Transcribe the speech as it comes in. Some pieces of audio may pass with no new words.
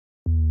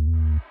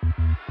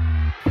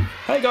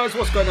Hey guys,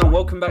 what's going on?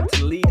 Welcome back to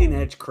the Leading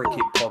Edge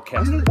Cricket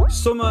Podcast.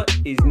 Summer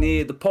is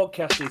near, the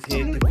podcast is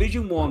here.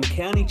 Division 1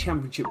 County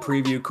Championship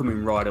preview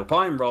coming right up.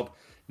 I'm Rob,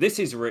 this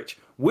is Rich.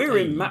 We're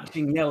in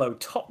matching yellow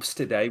tops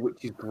today,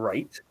 which is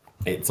great.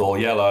 It's all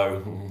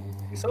yellow.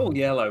 It's all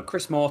yellow.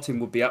 Chris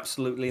Martin would be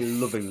absolutely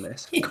loving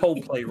this.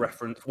 Coldplay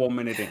reference 1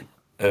 minute in.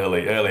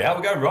 Early. How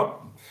we going, Rob?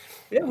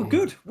 Yeah, we're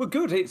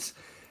good. It's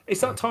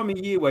that time of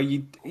year where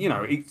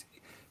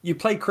you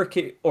play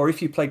cricket, or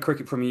if you play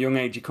cricket from a young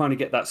age, you kind of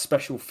get that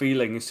special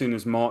feeling as soon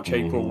as March,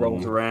 April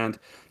rolls around.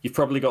 You've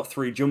probably got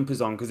 3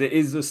 jumpers on because it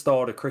is the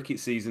start of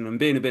cricket season. And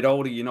being a bit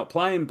older, you're not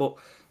playing, but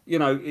you're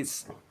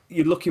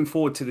looking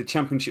forward to the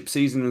championship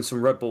season and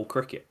some red ball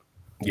cricket.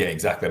 Yeah,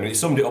 exactly. I mean, it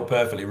summed it up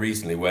perfectly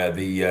recently where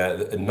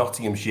the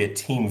Nottinghamshire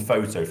team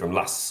photo from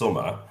last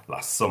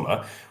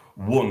summer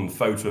won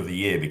photo of the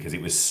year because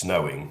it was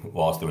snowing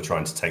whilst they were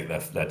trying to take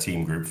their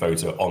team group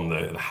photo on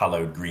the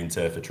hallowed green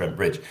turf at Trent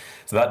Bridge.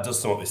 So that does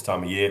sum up this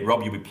time of year.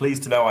 Rob, you'll be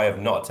pleased to know I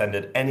have not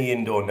attended any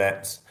indoor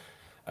nets.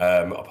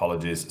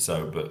 Apologies.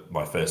 But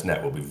my first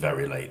net will be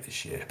very late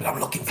this year. But I'm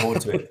looking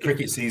forward to it.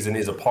 Cricket season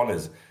is upon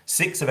us.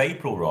 6th of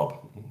April,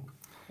 Rob.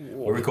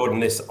 We're recording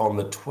this on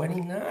the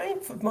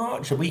 29th of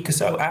March, a week or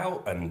so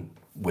out, and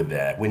we're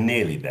there. We're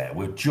nearly there.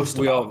 We're just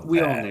about there. We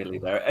are nearly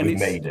there. And we've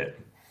made it.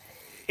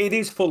 It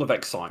is full of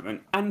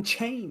excitement and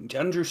change.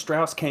 Andrew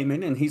Strauss came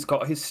in and he's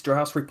got his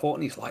Strauss report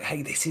and he's like,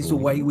 hey, this is the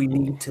way we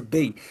need to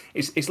be.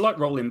 It's like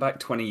rolling back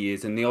 20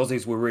 years and the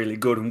Aussies were really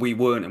good and we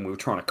weren't, and we were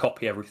trying to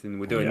copy everything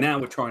we're doing. Now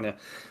we're trying to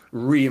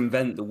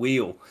reinvent the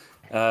wheel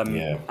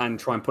and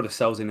try and put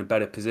ourselves in a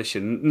better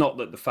position. Not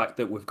that the fact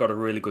that we've got a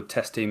really good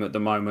test team at the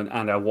moment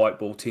and our white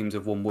ball teams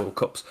have won World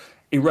Cups.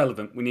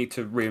 Irrelevant. We need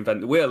to reinvent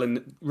the wheel.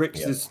 And Rich,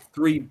 there's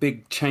 3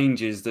 big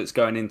changes that's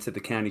going into the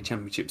county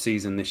championship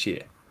season this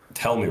year.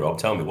 Tell me, Rob,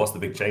 what's the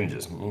big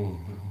changes?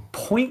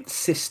 Point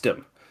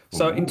system.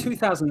 So in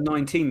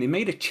 2019, they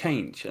made a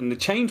change, and the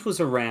change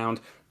was around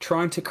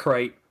trying to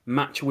create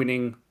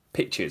match-winning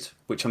pitches,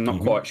 which I'm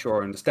not quite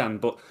sure I understand,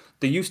 but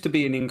there used to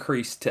be an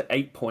increase to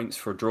 8 points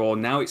for a draw.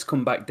 Now it's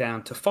come back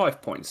down to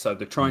 5 points. So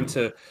they're trying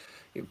to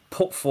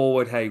put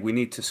forward, hey, we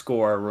need to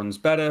score our runs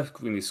better,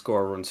 we need to score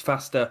our runs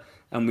faster,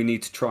 and we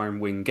need to try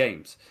and win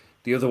games.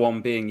 The other one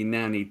being you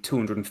now need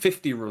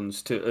 250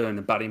 runs to earn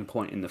a batting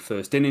point in the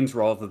first innings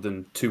rather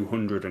than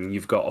 200, and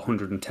you've got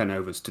 110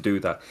 overs to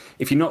do that.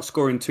 If you're not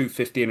scoring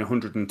 250 in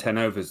 110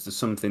 overs, there's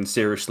something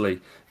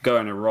seriously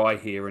going awry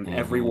here, and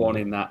everyone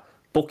in that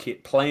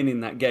bucket playing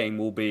in that game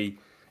will be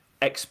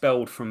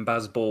expelled from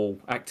Bazball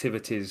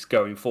activities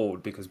going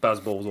forward because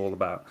Bazball's all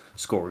about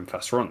scoring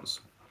fast runs.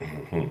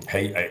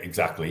 Hey,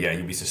 exactly. Yeah,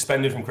 you'll be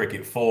suspended from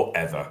cricket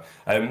forever.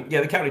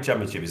 The county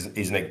championship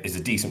is a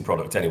decent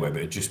product anyway,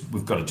 but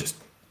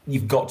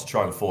you've got to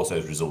try and force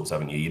those results,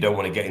 haven't you? You don't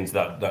want to get into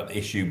that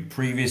issue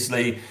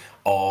previously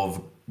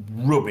of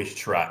rubbish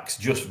tracks,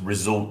 just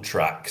result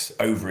tracks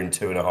over in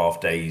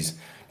 2.5 days.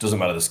 Doesn't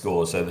matter the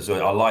score. So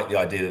I like the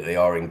idea that they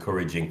are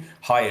encouraging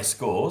higher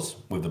scores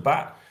with the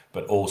bat,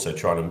 but also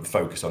trying to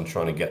focus on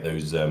trying to get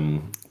those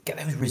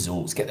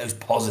results, get those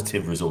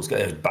positive results, get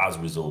those Baz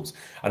results.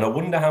 And I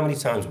wonder how many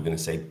times we're going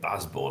to say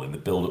Bazball in the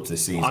build-up to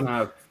this season. I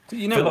know.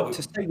 You know what?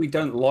 To say we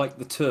don't like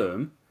the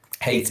term,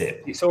 hate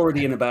it. It's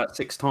already in about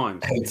 6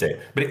 times. Hate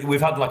it. But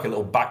we've had like a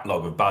little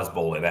backlog of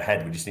Bazball in our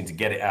head. We just need to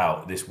get it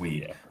out this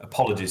week. Yeah.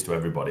 Apologies to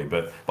everybody.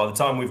 But by the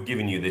time we've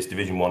given you this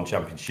Division 1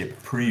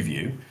 Championship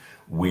preview,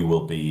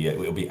 it'll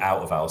be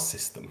out of our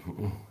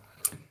system.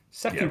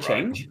 Second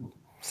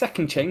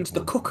change,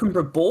 the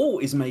Cucumber Ball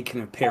is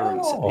making an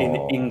appearance in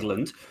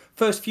England.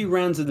 First few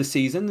rounds of the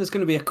season, there's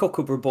going to be a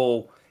Cucumber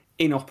Ball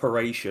in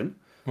operation.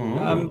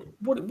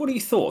 What are your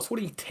thoughts? What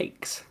are your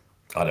takes?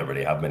 I don't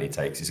really have many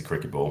takes. It's a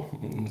cricket ball.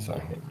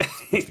 So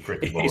it's a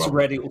cricket ball. It's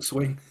red, it'll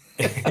swing.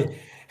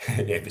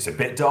 If it's a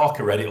bit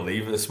darker red, it'll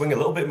even swing a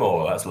little bit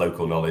more. That's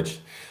local knowledge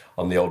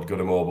on the old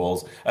Gunnermore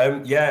balls. I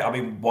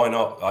mean, why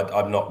not?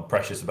 I'm not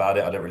precious about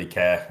it. I don't really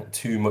care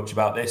too much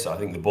about this. I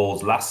think the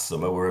balls last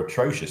summer were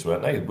atrocious,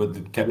 weren't they?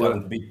 Kept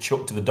on being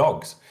chucked to the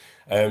dogs.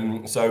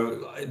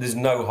 So there's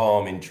no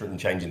harm in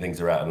changing things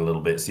around a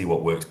little bit, see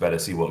what works better,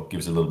 see what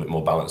gives a little bit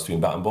more balance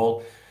between bat and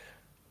ball.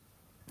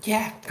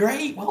 Yeah,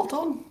 great, well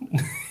done.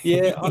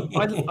 Yeah,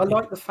 I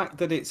like the fact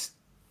that it's,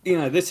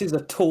 this is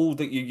a tool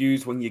that you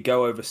use when you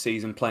go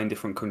overseas and play in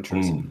different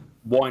countries.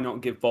 Why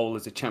not give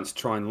bowlers a chance to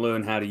try and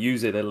learn how to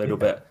use it a little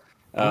bit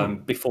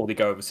before they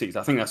go overseas?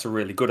 I think that's a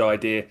really good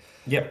idea.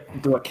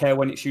 Yep. Do I care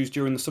when it's used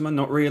during the summer?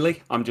 Not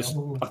really. I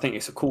think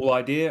it's a cool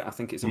idea. I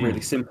think it's a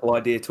really simple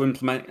idea to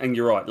implement. And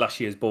you're right, last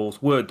year's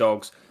balls were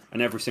dogs,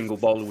 and every single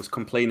bowler was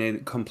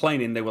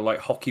complaining they were like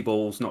hockey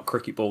balls, not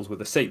cricket balls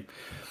with a seam.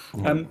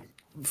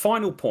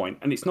 Final point,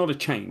 and it's not a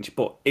change,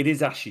 but it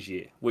is Ashes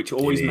year, which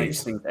always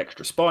makes things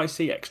extra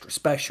spicy, extra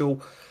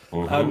special.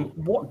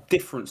 What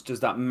difference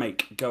does that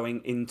make going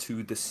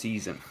into the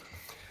season?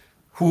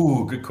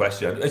 Good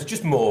question. It's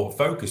just more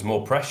focus,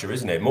 more pressure,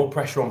 isn't it? More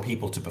pressure on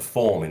people to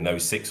perform in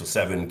those 6 or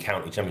 7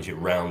 county championship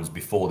rounds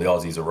before the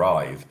Aussies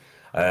arrive.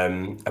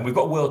 And we've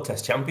got World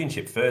Test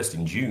Championship first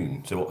in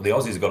June. So the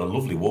Aussies have got a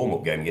lovely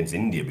warm-up game against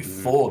India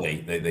before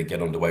they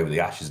get underway with the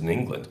Ashes in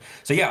England.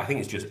 So yeah, I think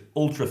it's just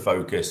ultra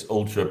focus,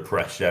 ultra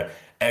pressure,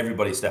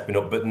 everybody stepping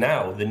up. But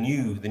now the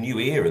new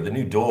era, the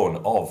new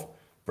dawn of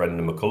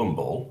Brendan McCullum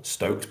ball,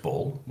 Stokes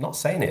ball. Not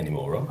saying it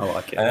anymore, Rob. I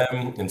like it.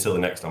 Until the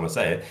next time I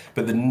say it.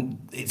 But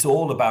it's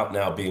all about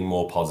now being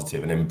more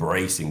positive and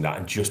embracing that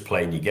and just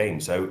playing your game.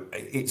 So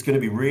it's going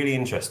to be really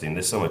interesting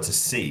this summer to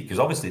see, because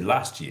obviously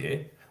last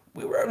year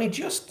we were only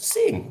just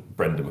seeing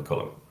Brendan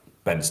McCullum,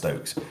 Ben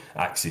Stokes'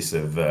 axis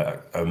of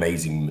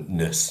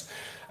amazingness.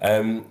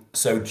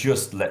 So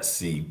just let's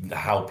see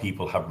how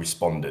people have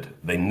responded.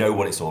 They know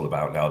what it's all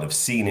about now. They've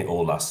seen it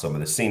all last summer.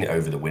 They've seen it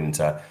over the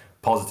winter.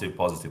 Positive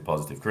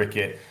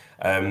cricket.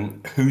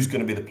 Who's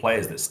going to be the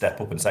players that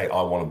step up and say,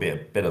 I want to be a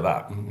bit of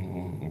that?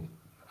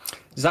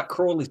 Zach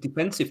Crawley's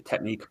defensive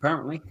technique,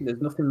 apparently.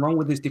 There's nothing wrong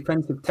with his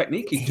defensive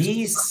technique.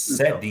 He's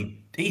said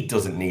he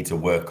doesn't need to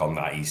work on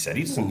that, he said.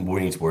 He doesn't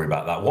need to worry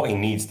about that. What he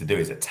needs to do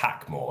is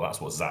attack more.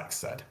 That's what Zach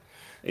said.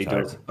 He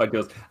does.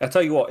 I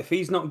tell you what, if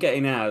he's not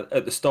getting out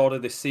at the start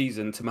of this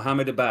season to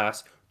Mohamed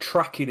Abbas,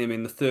 tracking him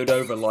in the third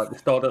over like the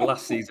start of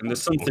last season,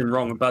 there's something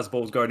wrong and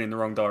Bazball's going in the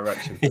wrong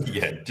direction.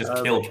 Yeah, just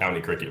kill county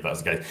cricket if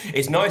that's the case.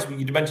 It's nice,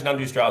 you mentioned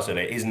Andrew Strauss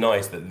earlier, it is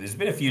nice that there's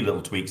been a few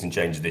little tweaks and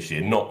changes this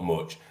year, not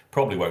much.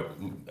 Probably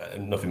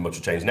nothing much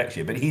will change next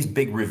year, but his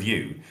big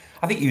review,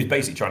 I think he was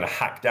basically trying to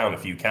hack down a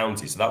few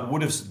counties, so that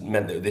would have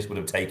meant that this would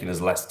have taken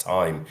us less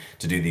time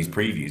to do these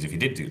previews if he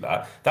did do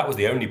that. That was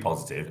the only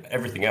positive.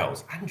 Everything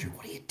else, Andrew,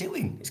 what are you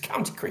doing? It's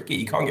county cricket,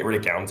 you can't get rid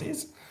of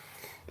counties.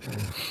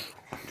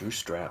 Andrew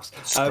Strauss.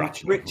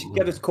 Rich,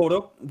 get us caught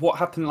up. What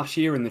happened last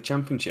year in the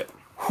Championship?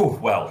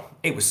 Well,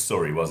 it was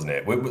Surrey, wasn't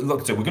it?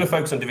 Look, so we're going to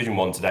focus on Division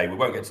 1 today. We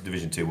won't get to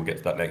Division 2. We'll get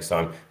to that next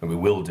time, and we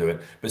will do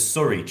it. But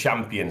Surrey,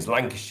 champions,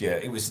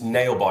 Lancashire, it was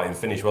nail-biting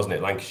finish, wasn't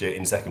it? Lancashire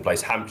in second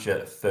place,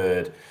 Hampshire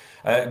third.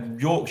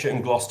 Yorkshire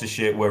and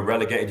Gloucestershire were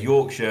relegated.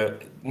 Yorkshire,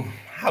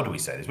 how do we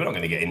say this? We're not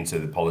going to get into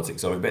the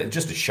politics of it, but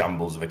just a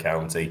shambles of a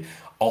county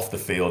off the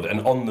field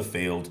and on the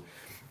field.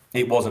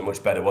 It wasn't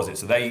much better, was it?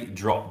 So they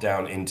dropped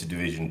down into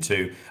Division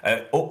 2.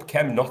 Up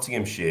came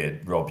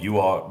Nottinghamshire. Rob, you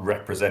are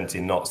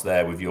representing Notts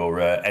there with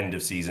your end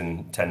of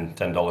season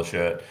 $10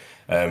 shirt.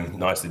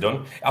 Nicely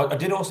done. I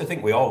did also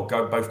think we are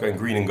both going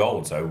green and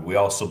gold, so we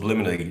are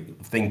subliminally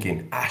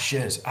thinking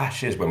Ashes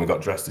when we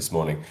got dressed this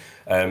morning.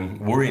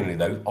 Worryingly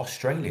though,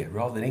 Australia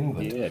rather than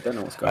England. Yeah, I don't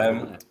know what's going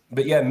on there.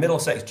 But yeah,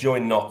 Middlesex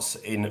joined Notts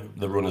in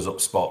the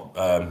runners-up spot.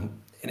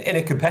 In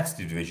a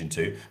competitive Division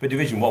 2, but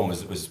Division 1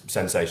 was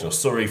sensational.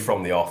 Surrey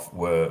from the off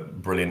were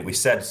brilliant. We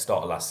said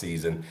start of last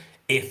season,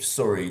 if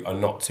Surrey are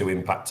not too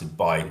impacted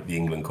by the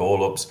England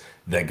call-ups,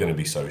 they're going to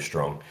be so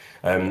strong.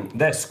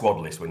 Their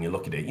squad list, when you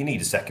look at it, you need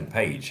a second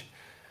page.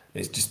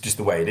 It's just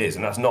the way it is,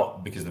 and that's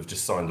not because they've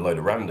just signed a load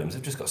of randoms.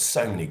 They've just got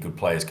so many good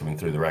players coming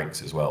through the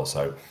ranks as well.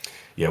 So,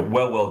 yeah,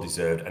 well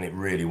deserved, and it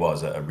really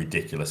was a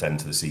ridiculous end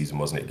to the season,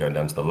 wasn't it? Going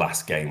down to the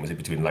last game, was it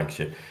between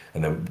Lancashire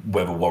and then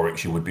whether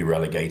Warwickshire would be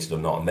relegated or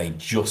not, and they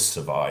just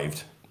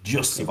survived.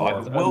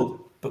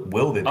 But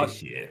will they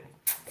this year?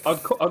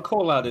 I'd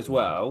call out as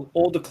well,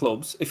 all the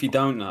clubs, if you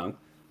don't know,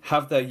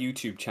 have their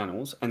YouTube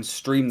channels and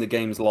stream the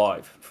games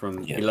live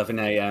from 11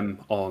 a.m.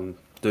 on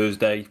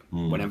Thursday,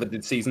 whenever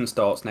the season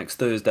starts, next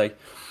Thursday.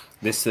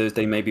 This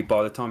Thursday, maybe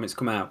by the time it's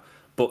come out.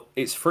 But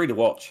it's free to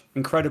watch.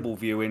 Incredible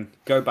viewing.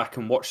 Go back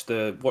and watch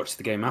the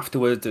game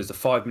afterwards. There's a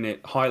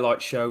 5-minute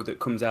highlight show that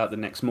comes out the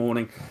next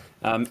morning.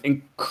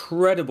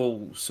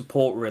 Incredible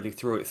support really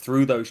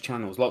through those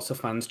channels. Lots of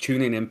fans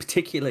tuning in,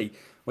 particularly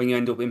when you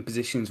end up in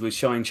positions with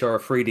Shine Shah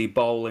Afridi,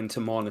 Bowl into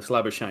Marnus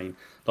Labuschagne.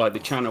 Like the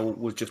channel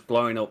was just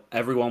blowing up.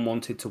 Everyone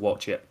wanted to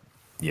watch it.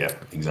 Yeah,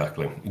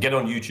 exactly. You get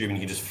on YouTube and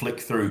you can just flick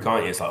through,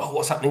 can't you? It's like, oh,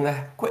 what's happening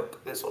there?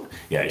 Quick, this one.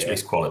 Yeah,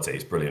 it's quality.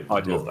 It's brilliant. I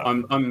love that.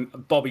 I'm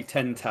Bobby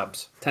 10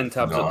 tabs at the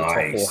top,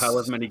 or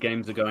however many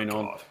games are going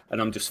on,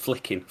 and I'm just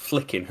flicking.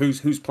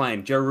 Who's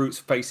playing? Joe Root's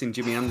facing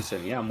Jimmy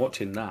Anderson. Yeah, I'm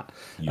watching that.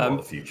 You are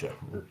the future.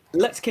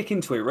 Let's kick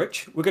into it,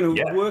 Rich. We're going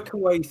to work our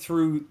way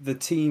through the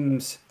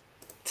teams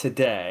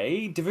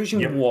today.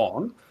 Division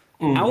 1.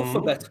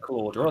 Alphabetical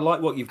order. I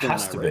like what you've done.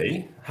 Has to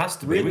be.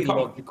 Really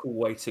logical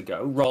way to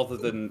go, rather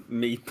than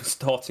me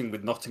starting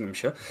with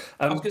Nottinghamshire.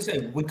 I was going to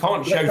say we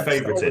can't show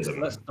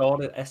favouritism. Let's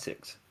start at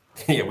Essex.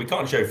 Yeah, we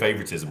can't show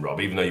favouritism,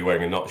 Rob, even though you're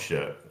wearing a Notts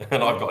shirt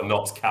and I've got a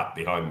Notts cap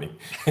behind me.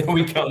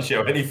 We can't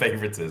show any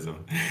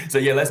favouritism. So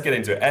yeah, let's get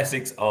into it.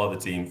 Essex are the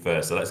team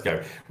first, so let's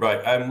go.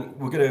 Right,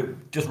 we're going to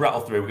just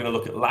rattle through. We're going to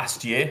look at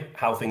last year,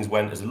 how things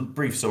went as a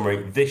brief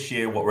summary. This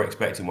year, what we're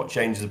expecting, what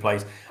changes the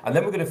place, and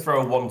then we're going to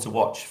throw a one to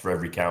watch for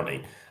every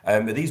county.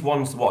 But these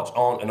ones to watch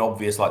aren't an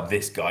obvious, like,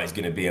 this guy's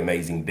going to be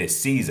amazing this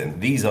season.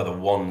 These are the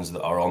ones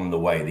that are on the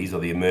way. These are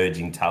the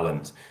emerging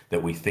talents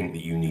that we think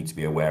that you need to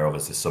be aware of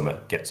as the summer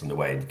gets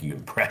underway, and you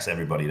impress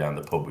everybody down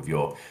the pub with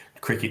your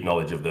cricket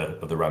knowledge of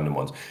the random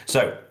ones.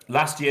 So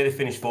last year they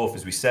finished fourth,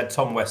 as we said.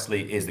 Tom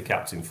Wesley is the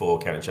captain for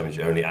County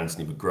Championship, only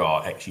Anthony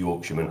McGrath,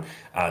 ex-Yorkshireman,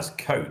 as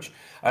coach.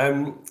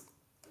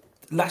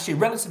 last year,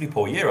 relatively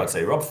poor year, I'd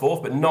say. Rob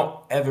fourth, but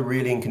not ever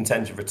really in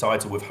contention for a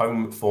title, with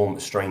home form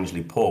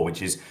strangely poor,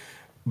 which is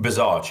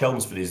bizarre.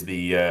 Chelmsford is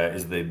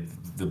the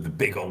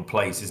big old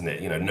place, isn't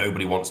it? You know,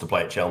 nobody wants to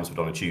play at Chelmsford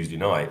on a Tuesday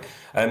night.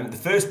 The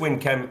first win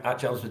came at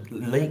Chelmsford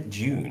late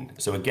June,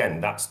 so again,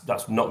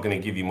 that's not going to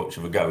give you much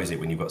of a go, is it,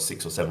 when you've got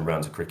 6 or 7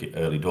 rounds of cricket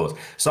early doors?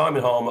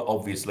 Simon Harmer,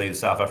 obviously the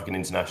South African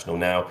international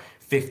now,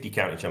 50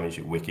 county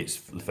championship wickets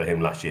for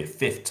him last year,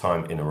 5th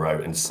time in a row,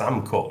 and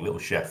Sam Cook, little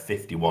chef,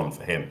 51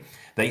 for him.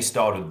 They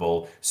started the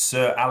ball.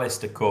 Sir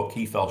Alistair Cook,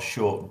 he fell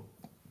short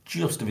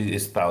just of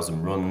his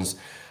 1,000 runs.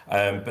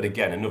 But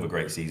again, another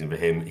great season for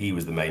him. He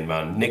was the main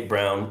man. Nick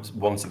Brown,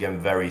 once again,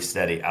 very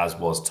steady, as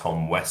was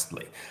Tom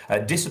Westley.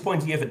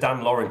 Disappointing year for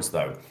Dan Lawrence,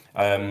 though.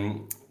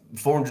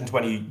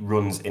 420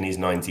 runs in his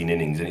 19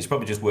 innings. And it's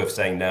probably just worth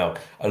saying now,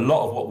 a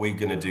lot of what we're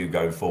going to do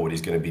going forward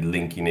is going to be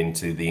linking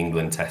into the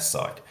England test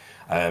side.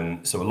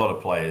 So a lot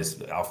of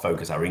players, our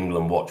focus, our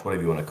England watch,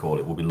 whatever you want to call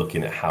it, will be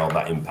looking at how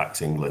that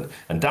impacts England.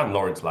 And Dan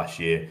Lawrence last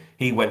year,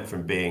 he went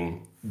from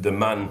being the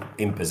man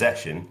in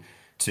possession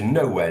to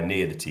nowhere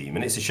near the team.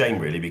 And it's a shame,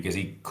 really, because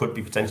he could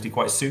be potentially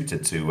quite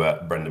suited to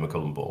Brendan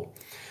McCullum ball.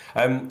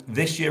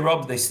 This year,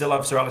 Rob, they still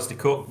have Sir Alistair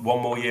Cook,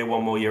 one more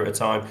year at a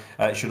time.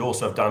 Should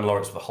also have Dan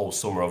Lawrence for the whole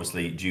summer,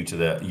 obviously, due to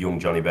the young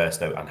Johnny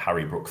Bairstow and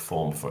Harry Brook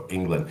form for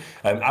England.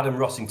 Adam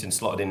Rossington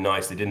slotted in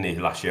nicely, didn't he,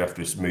 last year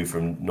after his move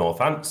from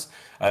Northants?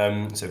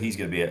 So he's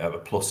going to be a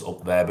plus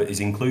up there. But his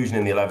inclusion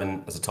in the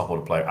 11 as a top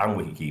order player and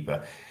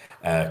wicketkeeper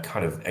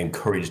kind of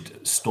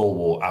encouraged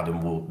stalwart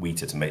Adam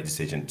Wheater to make the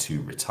decision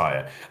to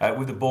retire.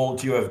 With the ball,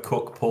 duo of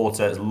Cook,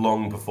 Porter has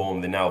long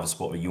performed. They now have a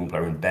spot of a young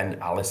player in Ben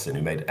Allison,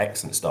 who made an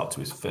excellent start to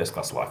his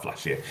first-class life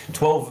last year.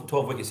 12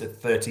 wickets at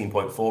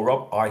 13.4,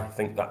 Rob. I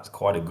think that's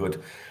quite a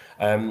good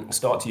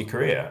start to your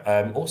career.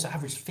 Also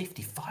averaged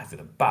 55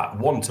 with a bat.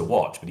 One to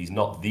watch, but he's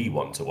not the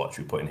one to watch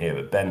we put in here.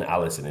 But Ben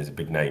Allison is a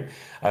big name.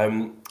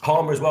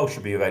 Harmer as well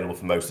should be available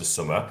for most of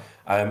summer.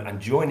 And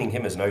joining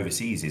him as an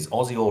overseas is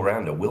Aussie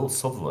all-rounder Will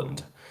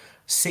Sutherland.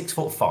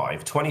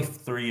 6'5",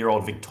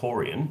 23-year-old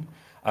Victorian.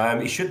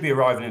 He should be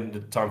arriving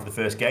in time for the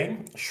first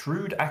game.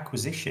 Shrewd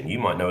acquisition. You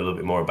might know a little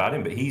bit more about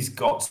him, but he's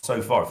got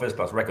so far a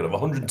first-class record of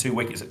 102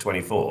 wickets at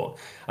 24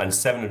 and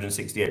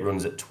 768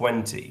 runs at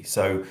 20.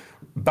 So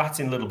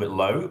batting a little bit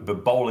low,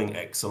 but bowling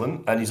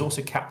excellent. And he's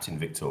also captain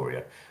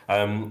Victoria.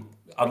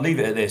 I'll leave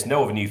it at this.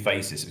 No other new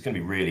faces. It's going to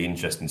be really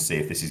interesting to see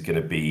if this is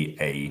going to be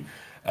a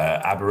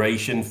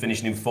aberration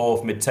finishing in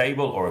 4th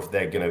mid-table, or if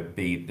this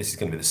is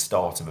going to be the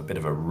start of a bit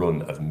of a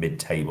run of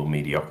mid-table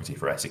mediocrity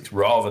for Essex,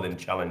 rather than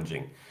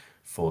challenging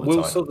for the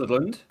Will title.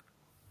 Sutherland.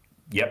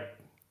 Yep.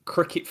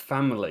 Cricket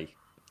family.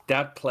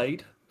 Dad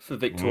played for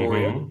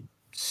Victoria.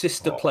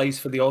 Sister plays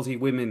for the Aussie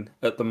women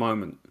at the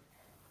moment.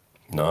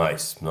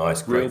 Nice.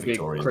 Great Real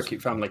Victorians. big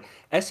cricket family.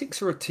 Essex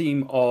are a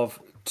team of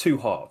 2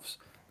 halves.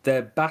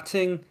 Their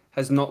batting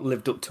has not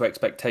lived up to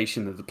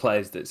expectation of the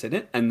players that's in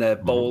it, and their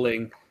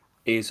bowling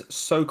is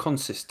so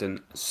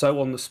consistent,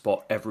 so on the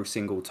spot every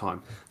single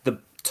time. The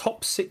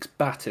top 6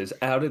 batters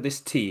out of this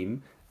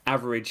team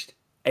averaged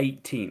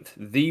 18th,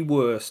 the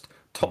worst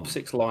top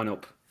 6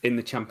 lineup in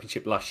the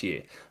championship last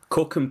year.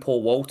 Cook and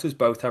Paul Walters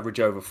both average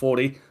over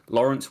 40.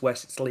 Lawrence,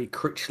 Westley,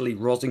 Critchley,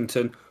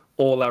 Rosington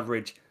all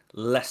average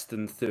less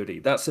than 30.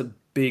 That's a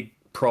big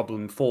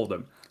problem for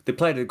them. They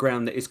play at a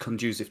ground that is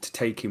conducive to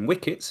taking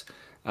wickets,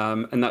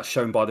 and that's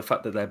shown by the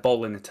fact that their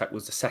bowling attack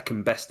was the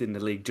 2nd best in the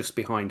league, just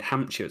behind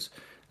Hampshire's.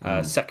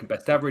 2nd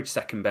best average,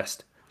 2nd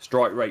best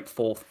strike rate,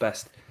 4th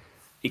best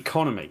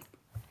economy.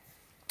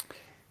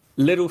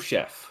 Little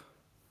Chef.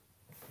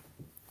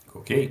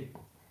 Cookie.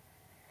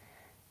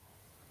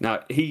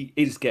 Now, he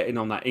is getting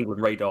on that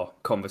England radar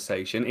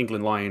conversation,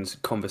 England Lions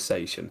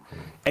conversation.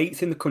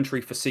 8th in the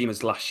country for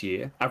seamers last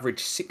year, averaged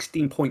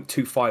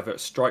 16.25 at a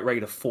strike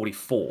rate of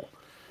 44.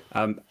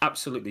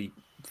 Absolutely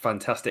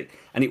fantastic.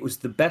 And it was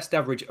the best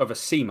average of a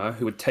seamer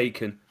who had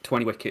taken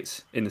 20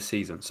 wickets in the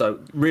season. So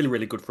really,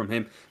 really good from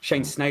him.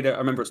 Shane Sneijder, I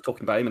remember us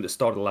talking about him at the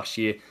start of last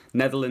year.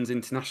 Netherlands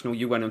international,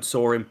 you went and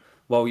saw him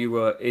while you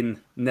were in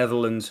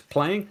Netherlands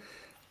playing.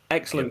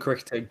 Excellent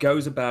cricketer,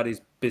 goes about his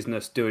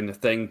business doing the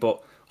thing.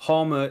 But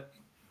Harmer,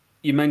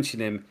 you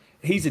mentioned him,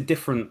 he's a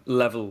different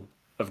level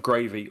of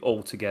gravy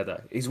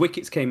altogether. His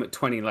wickets came at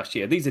 20 last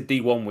year. These are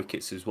D1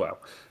 wickets as well.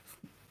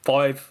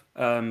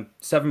 7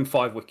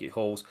 5-wicket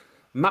hauls.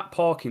 Matt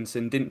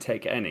Parkinson didn't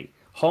take any.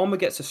 Harmer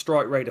gets a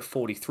strike rate of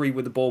 43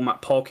 with the ball.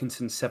 Matt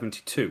Parkinson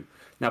 72.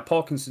 Now,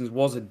 Parkinson's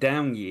was a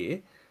down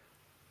year,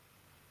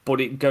 but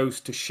it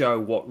goes to show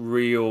what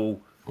real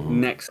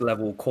next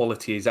level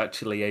quality is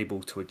actually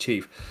able to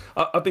achieve.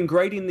 I've been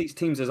grading these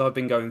teams as I've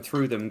been going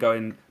through them,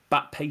 going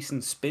bat, pace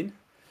and spin.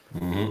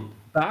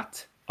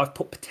 Bat, I've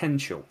put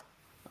potential.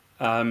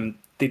 They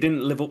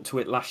didn't live up to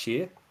it last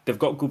year. They've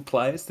got good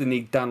players. They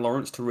need Dan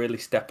Lawrence to really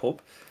step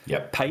up.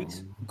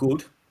 Pace,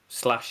 good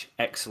 /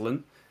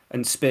 excellent.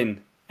 And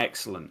spin,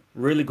 excellent.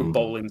 Really good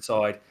bowling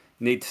side.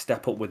 Need to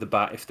step up with the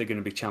bat if they're going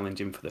to be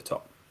challenging for the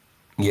top.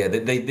 Yeah,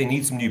 they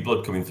need some new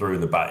blood coming through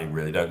in the batting,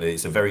 really, don't they?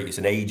 It's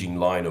an aging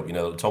lineup. You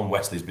know, Tom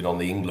Wesley's been on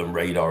the England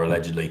radar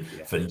allegedly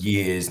Yeah. for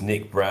years.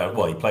 Nick Brown,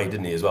 well, he played,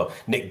 didn't he, as well?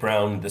 Nick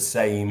Brown, the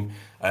same.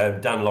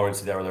 Dan Lawrence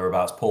is there or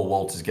thereabouts. Paul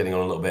Walters getting on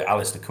a little bit.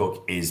 Alistair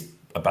Cook is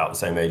about the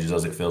same age as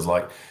us, it feels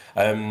like.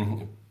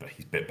 But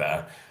he's a bit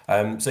better.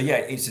 So yeah,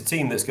 it's a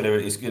team that's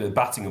it's gonna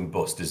batting and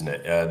bust, isn't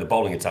it? The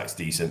bowling attack's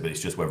decent, but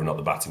it's just whether or not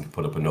the batting can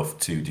put up enough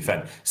to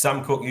defend.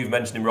 Sam Cook, you've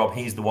mentioned him, Rob.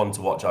 He's the one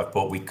to watch. I've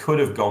put. We could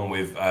have gone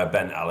with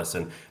Ben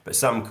Allison, but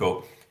Sam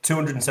Cook,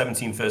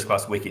 217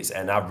 first-class wickets,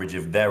 an average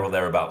of there or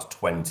thereabouts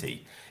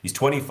 20. He's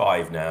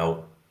 25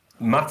 now.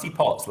 Matty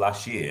Potts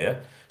last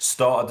year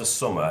started the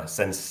summer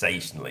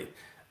sensationally,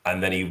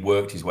 and then he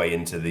worked his way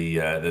into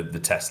the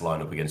Test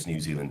lineup against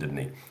New Zealand, didn't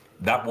he?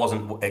 That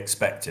wasn't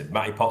expected.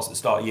 Matty Potts at the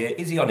start of the year,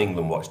 is he on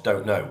England watch?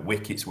 Don't know.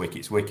 Wickets,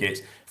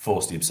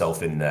 forced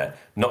himself in there.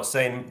 Not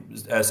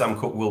saying Sam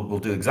Cook will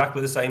do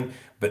exactly the same,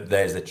 but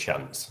there's a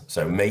chance.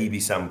 So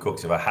maybe Sam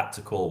Cook's, if I had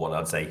to call one,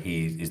 I'd say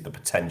he is the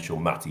potential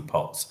Matty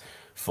Potts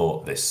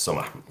for this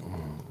summer.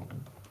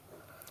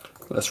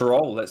 Let's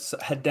roll. Let's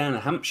head down to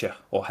Hampshire.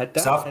 Or head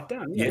down. South. Head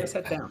down. Yeah, let's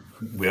head down.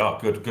 We are.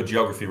 Good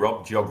geography,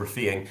 Rob.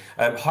 Geographying.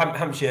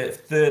 Hampshire,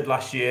 third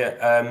last year.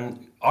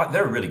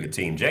 They're a really good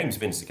team. James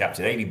Vince, the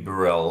captain, Aidy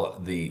Burrell,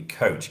 the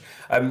coach.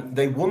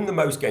 They won the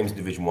most games in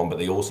Division 1, but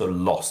they also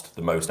lost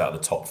the most out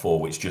of the top 4,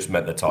 which just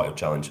meant the title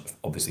challenge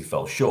obviously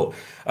fell short.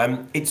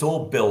 It's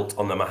all built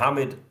on the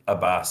Mohammed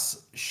Abbas,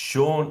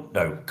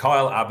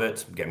 Kyle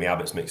Abbott, get me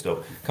Abbott's mixed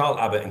up, Kyle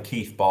Abbott and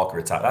Keith Barker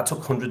attack. That took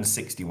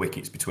 160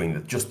 wickets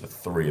between just the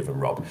three of them,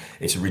 Rob.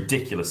 It's a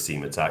ridiculous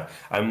team attack.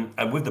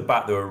 And with the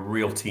bat, they were a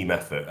real team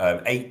effort.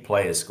 8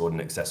 players scored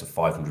in excess of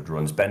 500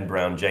 runs. Ben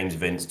Brown, James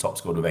Vince, top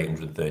scored with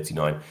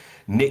 839.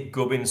 Nick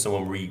Gubbins,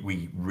 someone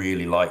we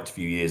really liked a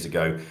few years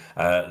ago,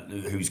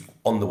 who's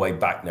on the way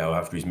back now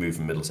after he's moved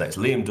from Middlesex.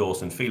 Liam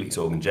Dawson, Felix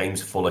Organ,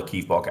 James Fuller,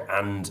 Keith Barker,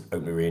 and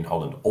opener Ian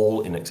Holland,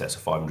 all in excess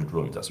of 500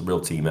 runs. That's a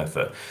real team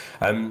effort.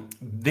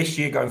 This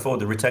year going forward,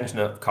 the retention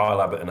of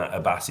Kyle Abbott and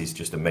Abbas is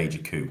just a major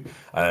coup.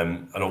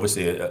 And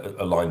obviously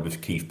aligned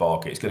with Keith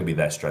Barker, it's going to be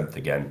their strength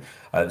again.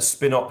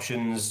 Spin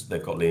options,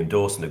 they've got Liam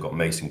Dawson, they've got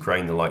Mason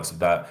Crane, the likes of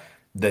that.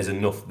 There's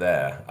enough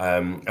there.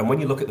 And when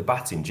you look at the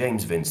batting,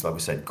 James Vince, like we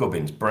said,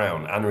 Gubbins,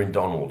 Brown, Anna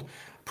Donald,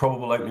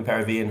 probable opening pair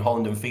of Ian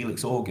Holland and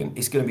Felix Organ.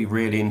 It's going to be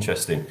really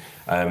interesting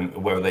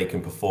whether they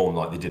can perform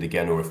like they did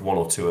again, or if one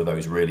or two of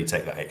those really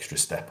take that extra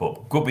step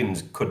up.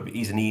 Gubbins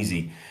he's an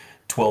easy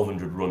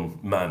 1,200 run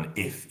man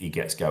if he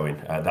gets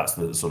going. That's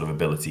the sort of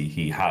ability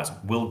he has.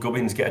 Will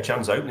Gubbins get a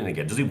chance opening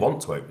again? Does he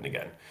want to open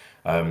again?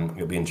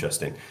 It'll be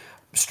interesting.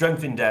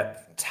 Strength in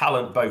depth,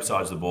 talent, both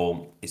sides of the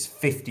ball. It's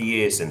 50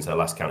 years since their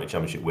last county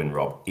championship win,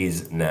 Rob.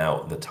 Is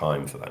now the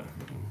time for them?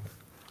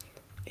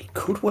 It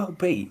could well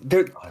be.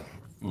 They're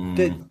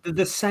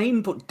the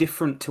same but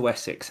different to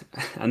Essex,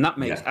 and that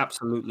makes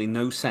absolutely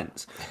no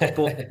sense.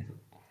 But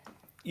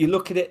you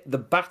look at it, the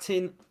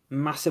batting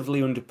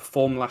massively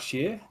underperformed last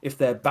year. If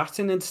their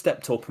batting had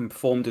stepped up and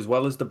performed as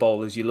well as the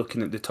bowlers, you're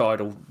looking at the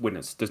title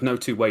winners. There's no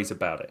two ways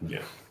about it.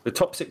 Yeah. The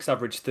top 6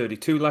 averaged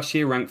 32 last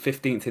year, ranked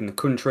 15th in the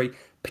country.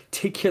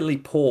 Particularly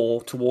poor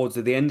towards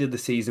the end of the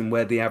season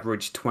where they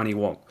averaged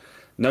 21.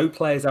 No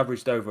players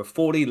averaged over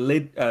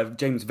 40.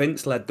 James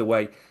Vince led the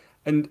way.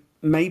 And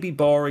maybe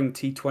barring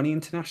T20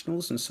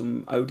 internationals and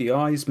some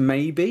ODIs,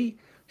 maybe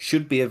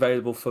should be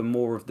available for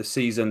more of the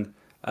season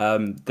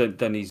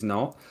than he's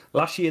not.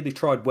 Last year they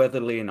tried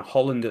Weatherly and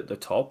Holland at the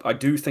top. I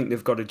do think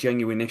they've got a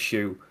genuine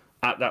issue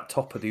at that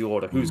top of the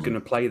order. Who's going to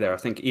play there? I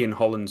think Ian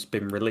Holland's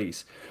been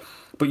released.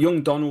 But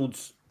young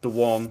Donald's the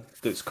one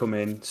that's come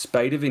in.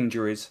 Spade of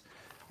injuries.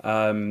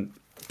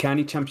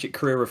 County Championship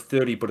career of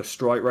 30, but a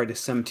strike rate of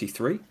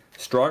 73.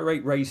 Strike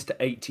rate raised to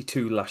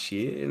 82 last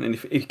year. And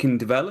if he can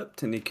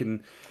develop and he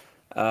can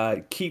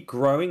keep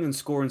growing and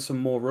scoring some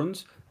more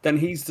runs, then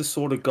he's the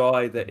sort of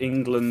guy that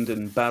England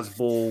and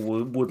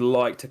Bazball would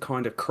like to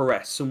kind of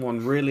caress.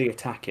 Someone really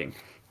attacking.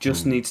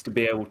 Just needs to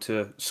be able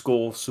to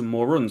score some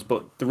more runs.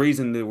 But the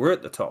reason they were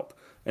at the top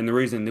and the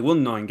reason they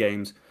won 9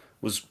 games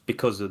was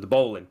because of the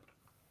bowling.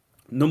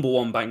 Number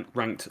 1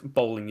 ranked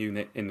bowling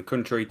unit in the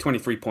country,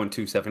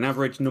 23.27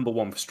 average. Number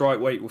 1 for strike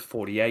weight with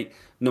 48.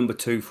 Number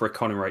 2 for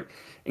economy rate.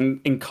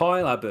 In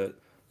Kyle Abbott,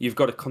 you've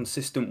got a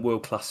consistent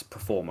world-class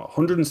performer.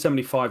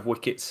 175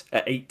 wickets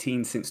at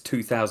 18 since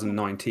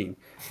 2019.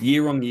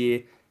 Year on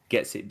year,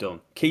 gets it done.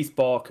 Keith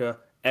Barker,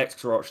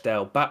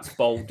 ex-Rochdale, bats,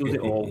 bowl, does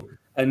it all.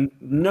 And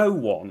no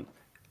one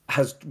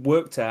has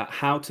worked out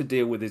how to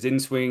deal with his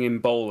in-swing in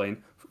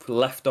bowling,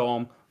 left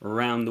arm,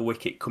 around the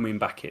wicket coming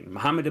back in.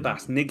 Mohammed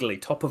Abbas,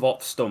 niggly, top of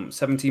off stump,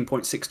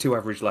 17.62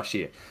 average last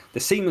year. The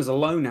seamers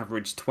alone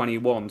averaged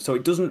 21, so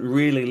it doesn't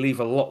really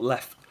leave a lot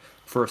left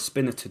for a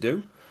spinner to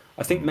do.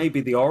 I think maybe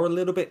they are a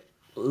little bit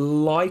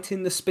light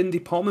in the spin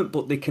department,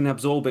 but they can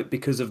absorb it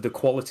because of the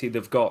quality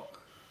they've got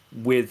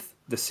with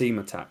the seam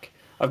attack.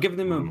 I've given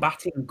them a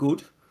batting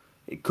good.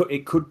 It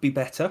could be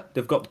better.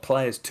 They've got the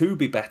players to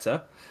be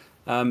better.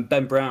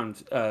 Ben Brown,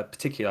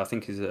 particularly, I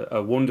think is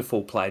a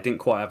wonderful player. Didn't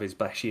quite have his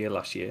best year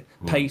last year.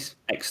 Pace,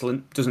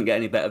 excellent. Doesn't get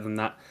any better than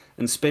that.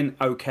 And spin,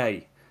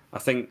 okay. I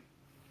think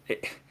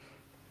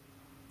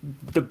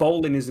the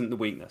bowling isn't the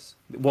weakness.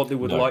 What they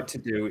would like to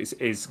do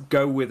is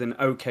go with an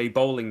okay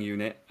bowling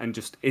unit and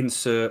just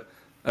insert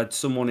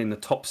someone in the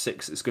top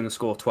 6 that's going to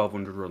score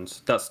 1,200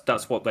 runs.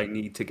 That's what they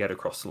need to get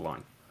across the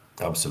line.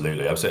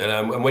 Absolutely, absolutely.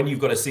 And when you've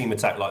got a seam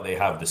attack like they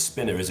have, the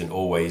spinner isn't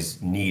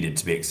always needed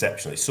to be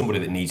exceptional. It's somebody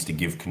that needs to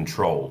give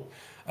control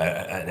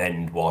an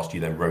end whilst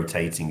you're then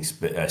rotating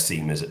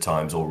seamers at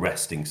times or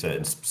resting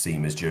certain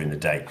seamers during the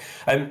day.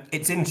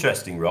 It's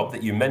interesting, Rob,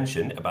 that you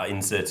mentioned about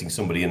inserting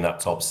somebody in that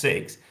top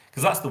 6,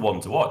 because that's the one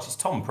to watch. It's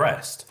Tom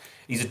Prest.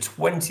 He's a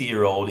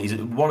 20-year-old. He's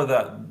one of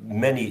that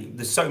many.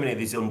 There's so many of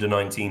these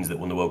under-19s that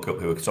won the World Cup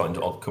who are starting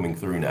to coming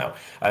through now.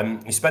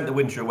 He spent the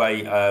winter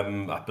away,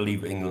 I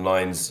believe, England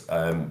Lions,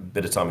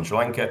 bit of time in Sri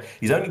Lanka.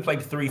 He's only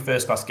played 3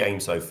 first-class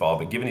games so far,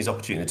 but given his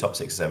opportunity in the top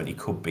 6 or 7, he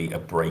could be a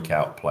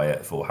breakout player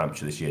for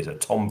Hampshire this year. So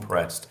Tom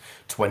Prest,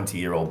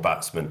 20-year-old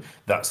batsman,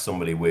 that's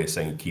somebody we're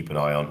saying keep an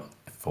eye on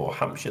for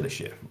Hampshire this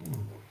year.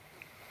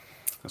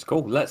 That's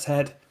cool. Let's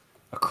head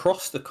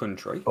across the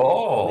country.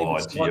 Oh,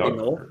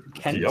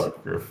 Kent.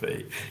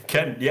 Geography.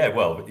 Kent, yeah,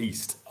 well,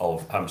 east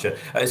of Hampshire.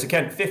 So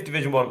Kent, 5th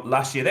Division 1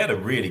 last year. They had a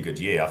really good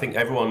year. I think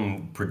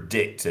everyone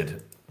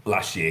predicted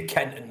last year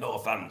Kent and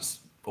Northants,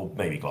 or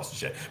maybe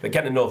Gloucestershire, but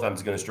Kent and Northants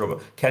are going to struggle.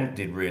 Kent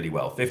did really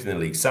well. 5th in the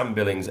league. Sam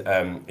Billings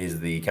is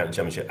the County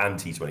Championship and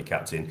T20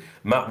 captain.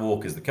 Matt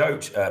Walker's the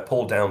coach.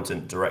 Paul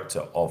Downton,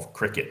 director of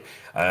cricket.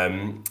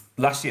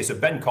 Last year, so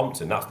Ben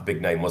Compton, that's the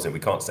big name, wasn't it? We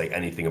can't say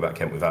anything about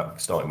Kent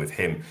without starting with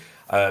him.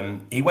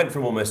 He went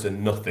from almost a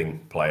nothing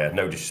player,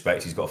 no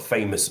disrespect, he's got a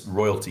famous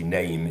royalty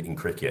name in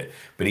cricket,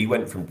 but he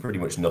went from pretty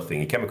much nothing.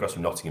 He came across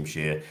from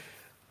Nottinghamshire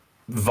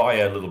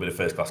via a little bit of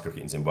first-class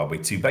cricket in Zimbabwe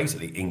to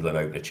basically England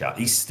opener chat.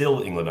 He's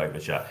still England opener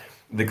chat.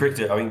 The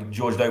cricketer, I mean,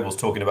 George Doble's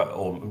talking about,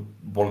 or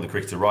one of the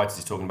cricketer writers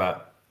is talking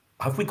about,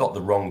 have we got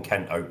the wrong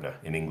Kent opener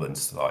in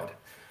England's side?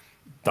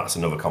 That's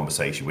another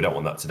conversation. We don't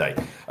want that today.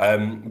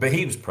 But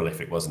he was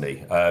prolific, wasn't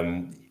he?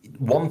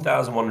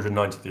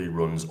 1,193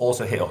 runs,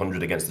 also hit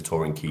 100 against the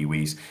touring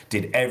Kiwis,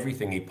 did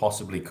everything he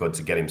possibly could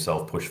to get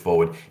himself pushed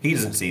forward. He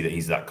doesn't see that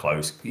he's that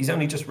close. He's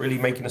only just really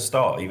making a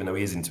start, even though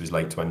he is into his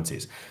late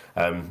 20s.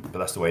 But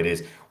that's the way it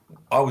is.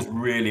 I was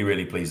really,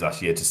 really pleased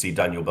last year to see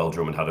Daniel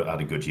Bell-Drummond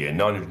had a good year,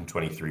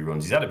 923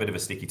 runs. He's had a bit of a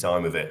sticky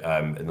time of it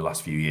in the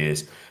last few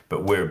years,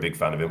 but we're a big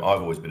fan of him.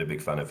 I've always been a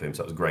big fan of him,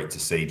 so that was great to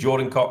see.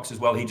 Jordan Cox as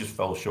well, he just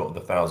fell short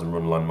of the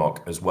 1,000-run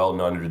landmark as well,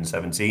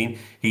 917.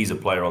 He's a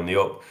player on the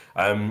up.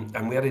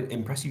 And we had an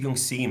impressive young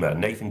seamer,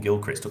 Nathan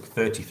Gilchrist, took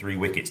 33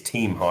 wickets,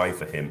 team high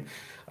for him.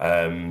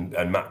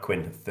 And Matt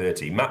Quinn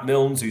 30. Matt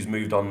Milnes, who's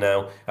moved on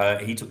now,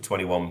 he took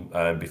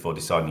 21 before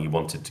deciding he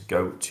wanted to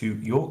go to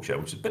Yorkshire,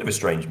 which is a bit of a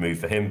strange move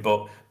for him,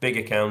 but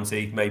bigger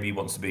county, maybe he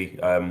wants to be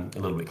a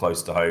little bit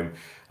closer to home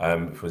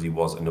because he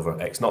was another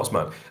ex-Notts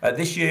man.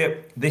 This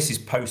year, this is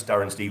post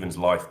Darren Stevens'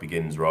 life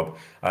begins, Rob.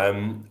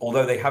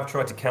 Although they have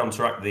tried to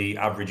counteract the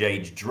average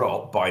age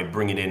drop by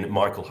bringing in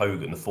Michael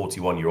Hogan, the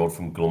 41-year-old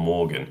from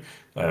Glamorgan.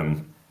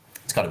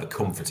 It's kind of a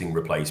comforting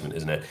replacement,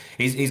 isn't it?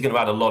 He's going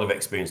to add a lot of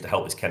experience to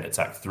help this Kent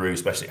attack through,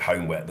 especially at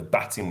home where the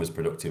batting was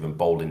productive and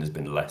bowling has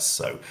been less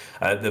so.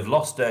 They've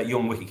lost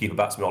young wicketkeeper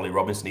batsman Ollie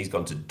Robinson. He's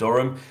gone to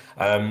Durham.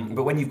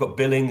 But when you've got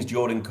Billings,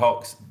 Jordan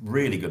Cox,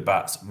 really good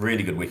bats,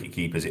 really good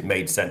wicketkeepers, it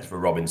made sense for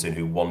Robinson,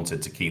 who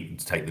wanted to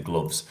take the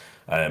gloves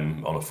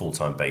on a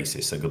full-time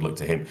basis. So good luck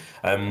to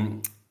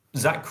him.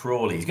 Zach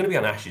Crawley, he's going to be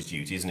on Ashes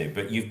duty, isn't he?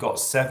 But you've got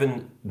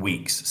 7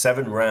 weeks,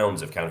 7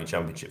 rounds of County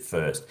Championship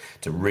first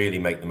to really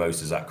make the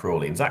most of Zach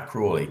Crawley. And Zach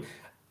Crawley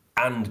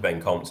and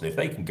Ben Compton, if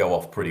they can go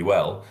off pretty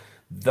well,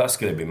 that's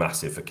going to be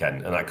massive for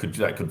Kent. And that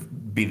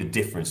could be the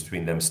difference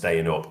between them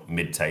staying up,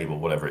 mid-table,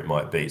 whatever it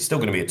might be. It's still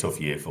going to be a tough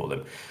year for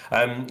them.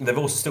 They've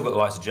also still got the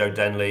likes of Joe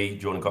Denley,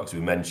 Jordan Cox, who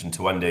we mentioned,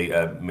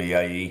 Tawende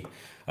Miai.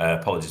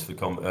 Apologies for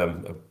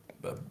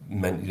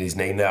his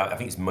name there. I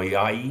think it's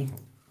Miai.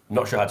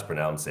 Not sure how to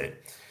pronounce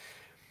it.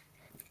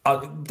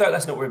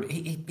 Let's not worry.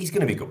 He's going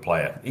to be a good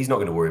player. He's not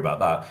going to worry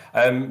about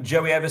that.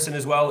 Joey Everson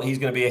as well. He's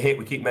going to be a hit.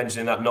 We keep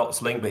mentioning that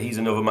Notts link, but he's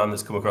another man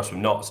that's come across from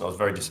Notts. I was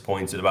very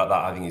disappointed about that.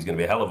 I think he's going to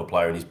be a hell of a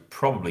player, and he's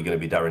probably going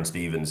to be Darren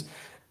Stevens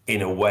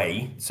in a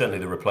way. Certainly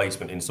the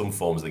replacement in some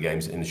forms of the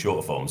games, in the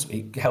shorter forms.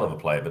 Hell of a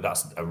player, but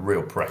that's a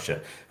real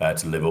pressure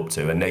to live up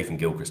to. And Nathan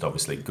Gilchrist,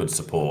 obviously, good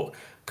support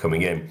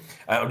coming in.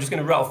 I'm just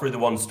going to rattle through the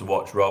ones to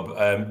watch,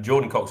 Rob.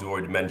 Jordan Cox, we've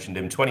already mentioned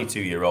him,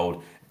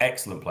 22-year-old.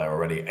 Excellent player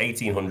already,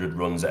 1,800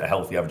 runs at a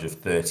healthy average of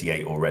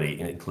 38 already,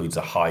 and it includes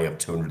a high of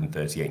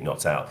 238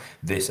 not out.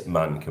 This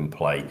man can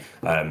play.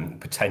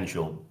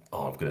 Potential,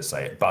 I'm going to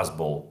say it,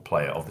 Bazball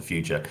player of the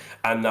future.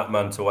 And that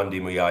man,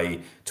 Tawande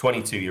Muyai,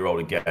 22-year-old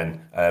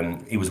again.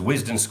 He was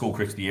Wisden School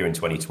Cricket of the Year in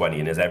 2020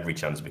 and has every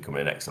chance of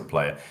becoming an excellent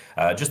player.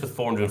 Just the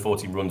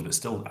 414 runs, but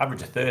still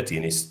average of 30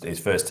 in his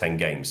first 10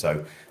 games.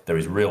 So there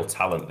is real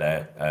talent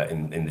there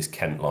in this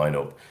Kent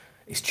lineup.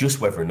 It's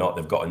just whether or not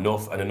they've got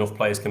enough and enough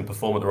players can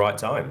perform at the right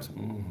times.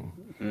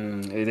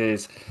 It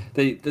is.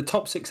 The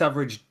top 6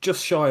 average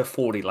just shy of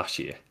 40 last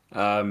year.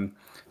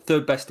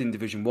 Third best in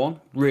Division 1.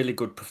 Really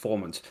good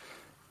performance.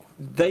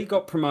 They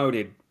got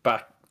promoted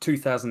back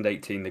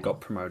 2018 they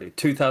got promoted.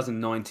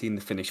 2019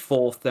 they finished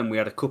fourth. Then we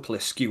had a couple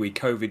of skewy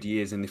COVID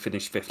years and they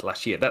finished fifth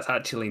last year. That's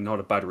actually not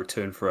a bad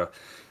return for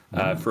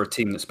a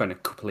team that spent a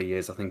couple of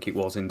years, I think it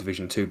was, in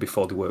Division 2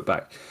 before they worked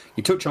back.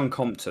 You touch on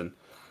Compton.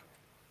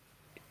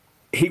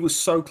 He was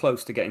so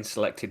close to getting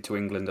selected to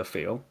England, I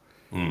feel.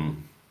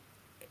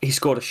 He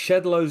scored a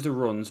shed loads of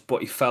runs,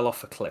 but he fell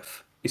off a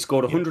cliff. He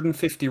scored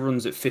 150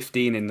 runs at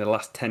 15 in the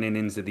last 10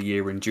 innings of the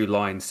year in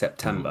July and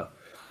September.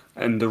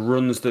 And the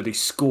runs that he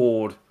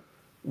scored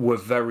were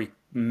very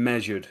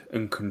measured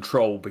and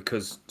controlled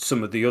because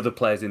some of the other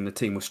players in the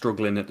team were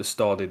struggling at the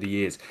start of the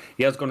years.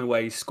 He has gone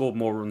away, he's scored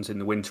more runs in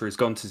the winter, he's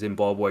gone to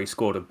Zimbabwe, he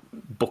scored a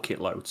bucket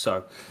load.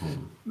 So,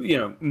 you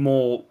know,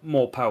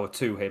 more power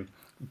to him.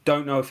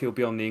 Don't know if he'll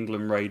be on the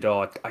England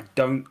radar. I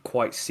don't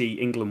quite see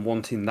England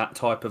wanting that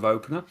type of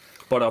opener,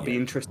 but I'll be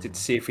interested to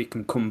see if he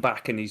can come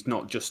back and he's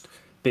not just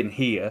been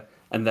here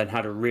and then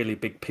had a really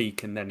big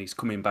peak and then he's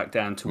coming back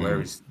down to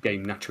where his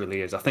game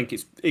naturally is. I think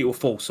it will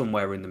fall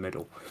somewhere in the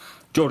middle.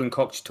 Jordan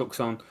Cox took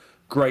on,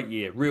 great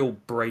year, real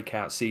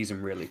breakout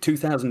season really.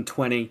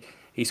 2020,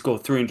 he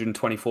scored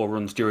 324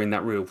 runs during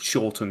that real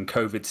shortened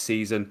COVID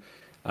season.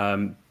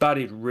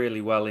 Batted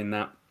really well in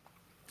that.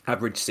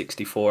 Average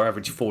 64,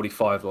 average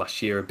 45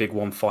 last year, a big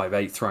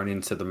 158 thrown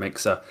into the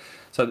mixer.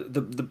 So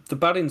the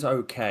batting's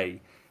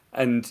okay.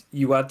 And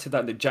you add to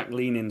that Jack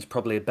Leaning's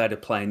probably a better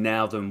player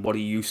now than what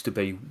he used to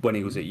be when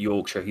he was at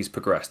Yorkshire. He's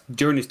progressed.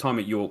 During his time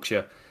at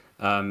Yorkshire,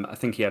 I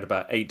think he had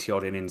about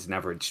 80-odd innings and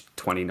average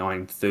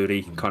 29,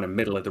 30, kind of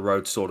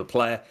middle-of-the-road sort of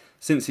player.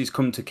 Since he's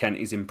come to Kent,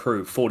 he's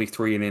improved. 48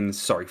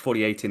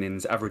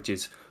 innings,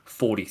 averages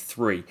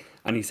 43.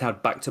 And he's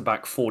had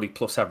back-to-back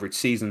 40-plus average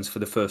seasons for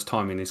the first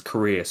time in his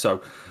career.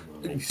 So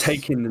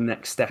taking the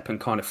next step and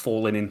kind of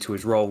falling into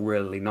his role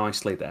really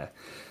nicely there.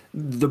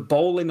 The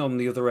bowling on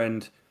the other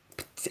end,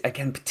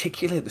 again,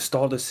 particularly at the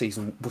start of the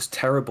season, was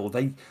terrible.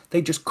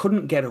 They just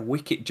couldn't get a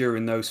wicket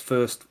during those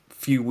first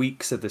few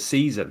weeks of the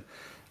season.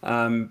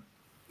 And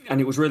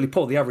it was really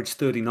poor. The average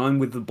 39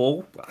 with the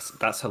ball.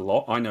 That's a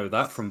lot. I know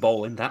that from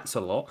bowling. That's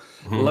a lot.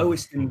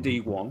 Lowest in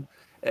D1.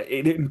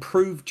 It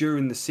improved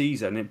during the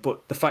season,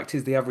 but the fact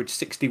is they averaged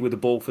 60 with the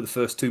ball for the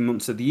first 2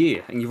 months of the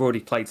year, and you've already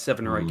played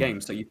 7 or 8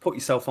 games, so you put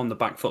yourself on the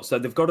back foot. So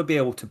they've got to be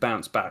able to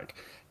bounce back,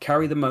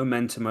 carry the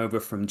momentum over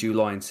from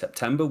July and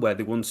September, where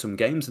they won some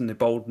games and they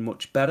bowled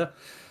much better.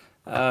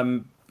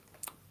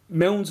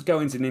 Milne's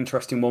going's an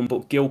interesting one,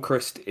 but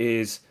Gilchrist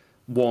is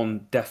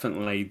one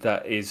definitely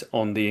that is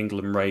on the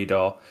England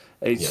radar.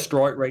 His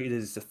strike rate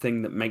is the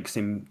thing that makes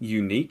him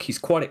unique. He's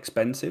quite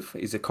expensive.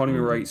 His economy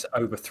rate's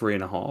over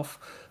 3.5,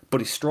 but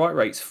his strike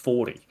rate's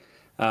 40.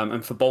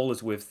 And for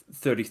bowlers with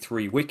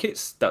 33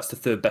 wickets, that's the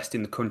third best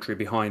in the country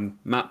behind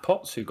Matt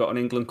Potts, who got an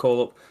England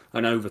call-up,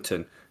 and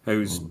Overton,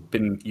 who's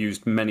been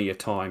used many a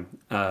time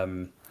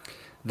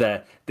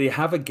there. They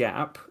have a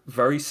gap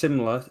very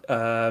similar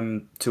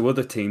to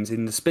other teams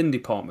in the spin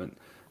department.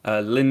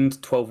 Lind,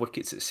 12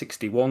 wickets at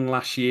 61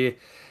 last year.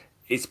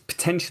 It's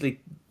potentially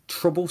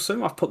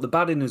troublesome. I've put the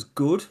batting as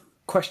good.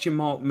 Question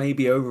mark,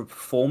 maybe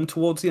overperform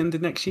towards the end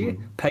of next year.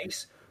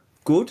 Pace,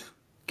 good.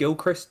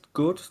 Gilchrist,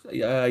 good.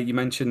 You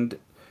mentioned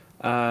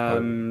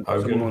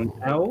someone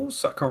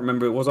else. I can't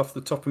remember who it was off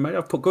the top of my head.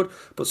 I've put good,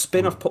 but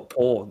spin I've put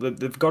poor.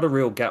 They've got a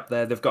real gap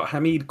there. They've got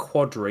Hamid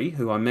Quadri,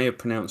 who I may have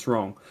pronounced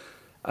wrong.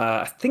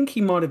 I think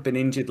he might have been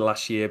injured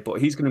last year,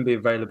 but he's going to be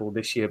available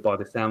this year by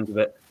the sound of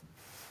it.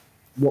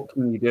 What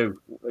can you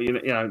do? You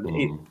know,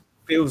 it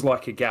feels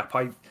like a gap.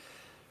 I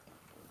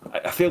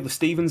feel the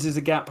Stevens is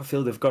a gap. I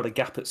feel they've got a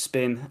gap at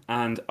spin,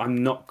 and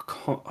I'm not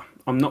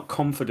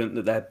confident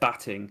that their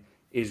batting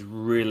is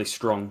really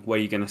strong, where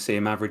you're going to see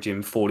them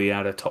averaging 40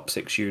 out of top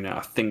 6 unit.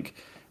 I think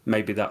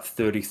maybe that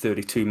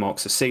 30-32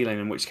 marks a ceiling,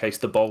 in which case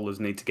the bowlers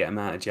need to get them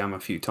out of jam a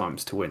few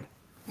times to win.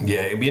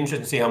 Yeah, it'd be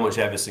interesting to see how much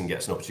Everson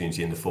gets an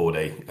opportunity in the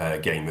 4-day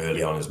game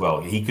early on as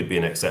well. He could be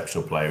an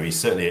exceptional player.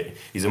 He's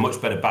a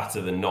much better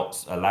batter than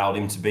Notts allowed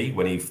him to be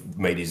when he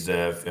made his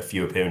a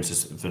few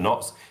appearances for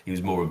Notts. He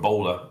was more a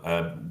bowler,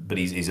 but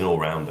he's an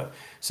all-rounder.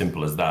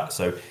 Simple as that.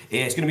 So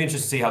yeah, it's going to be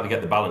interesting to see how they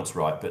get the balance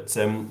right. But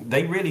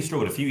they really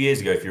struggled a few years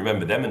ago. If you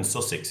remember them and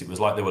Sussex, it was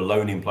like they were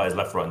loaning players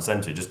left, right, and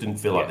centre. It just didn't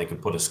feel like they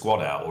could put a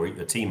squad out or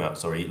a team out.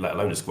 Sorry, let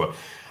alone a squad.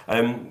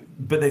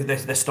 But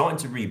they're starting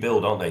to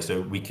rebuild, aren't they?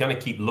 So we kind of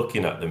keep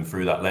looking at them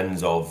through that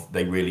lens of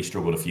they really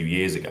struggled a few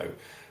years ago,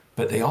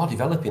 but they are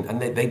developing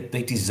and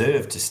they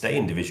deserve to stay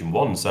in Division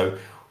 1. So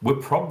we're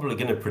probably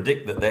going to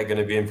predict that they're going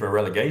to be in for a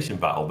relegation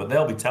battle, but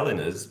they'll be telling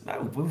us,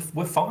 no,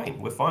 we're fine,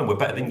 we're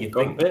better than you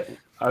think.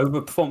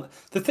 Overperform.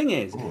 The thing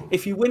is,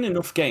 if you win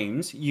enough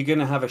games, you're going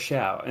to have a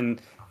shout.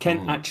 And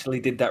Kent actually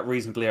did that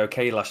reasonably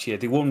okay last year.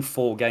 They won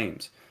 4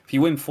 games. If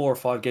you win 4 or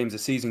 5 games a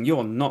season,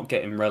 you're not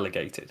getting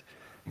relegated.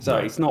 So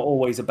it's not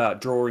always about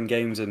drawing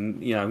games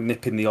and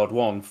nipping the odd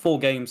one. 4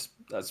 games,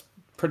 that's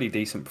pretty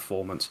decent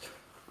performance.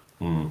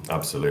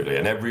 Absolutely.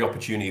 And every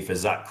opportunity for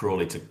Zach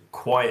Crawley to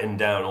quieten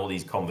down all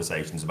these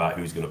conversations about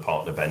who's going to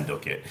partner Ben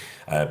Duckett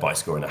by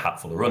scoring a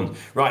hatful of runs.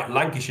 Right,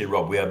 Lancashire,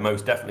 Rob, we are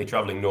most definitely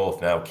travelling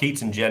north now.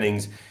 Keaton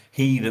Jennings,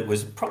 he that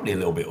was probably a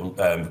little bit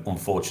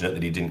unfortunate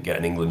that he didn't get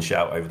an England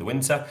shout over the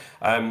winter.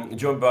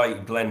 Joined by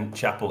Glenn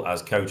Chappell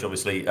as coach,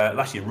 obviously.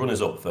 Last year,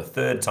 runners-up for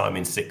third time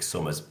in 6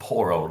 summers.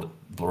 Poor old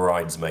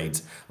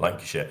bridesmaids,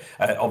 Lancashire.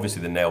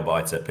 Obviously, the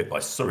nail-biter picked by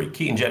Surrey.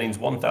 Keaton Jennings,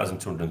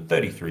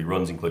 1,233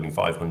 runs, including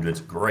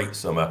 500s. Great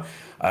summer.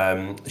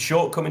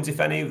 Shortcomings, if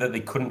any, that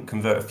they couldn't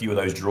convert a few of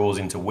those draws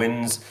into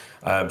wins.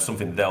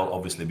 Something they'll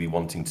obviously be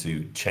wanting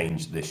to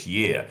change this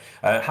year.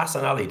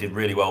 Hassan Ali did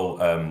really well,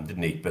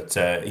 didn't he? But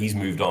he's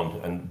moved on,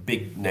 and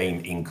big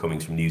name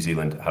incomings from New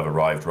Zealand have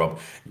arrived, Rob.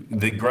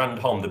 The Grand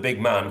Hom, the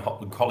big man,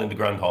 Colin de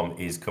Grandhomme,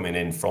 is coming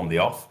in from the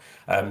off.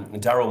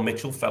 Daryl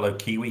Mitchell, fellow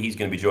Kiwi, he's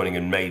going to be joining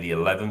in May the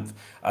 11th.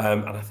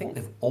 And I think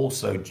they've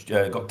also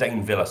got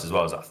Dane Villas as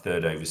well as that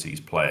third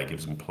overseas player,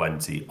 gives them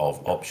plenty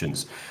of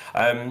options.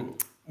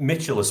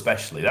 Mitchell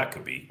especially, that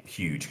could be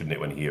huge, couldn't it,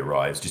 when he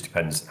arrives? Just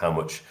depends how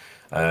much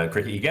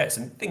cricket he gets,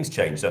 and things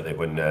change, don't they,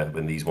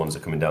 when these ones are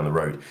coming down the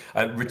road.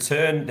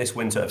 Return this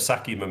winter of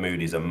Saki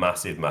Mahmood is a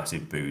massive,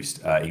 massive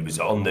boost. He was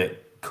on the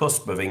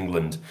cusp of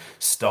England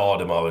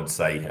stardom, I would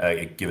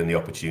say, given the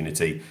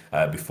opportunity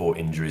before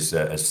injuries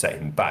has set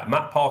him back.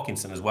 Matt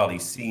Parkinson as well, he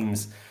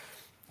seemed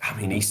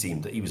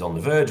that he was on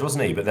the verge,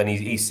 wasn't he? But then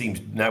he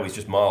seems now he's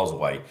just miles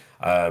away.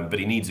 But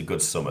he needs a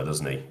good summer,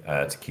 doesn't he,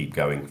 to keep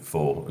going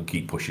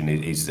keep pushing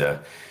his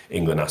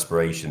England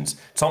aspirations.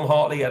 Tom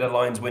Hartley had a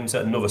Lions winter,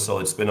 another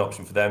solid spin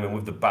option for them. And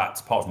with the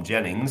bats, apart from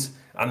Jennings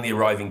and the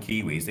arriving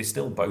Kiwis, they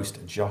still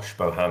boast Josh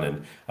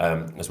Bohannon,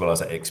 as well as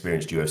that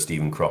experienced duo of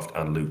Stephen Croft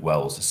and Luke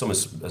Wells.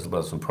 As well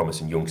as some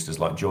promising youngsters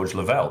like George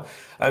Lavelle.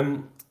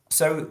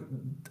 So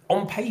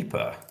on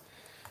paper,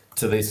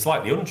 to the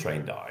slightly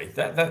untrained eye,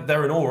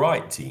 they're an all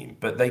right team,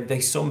 but they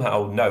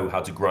somehow know how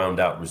to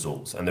ground out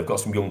results, and they've got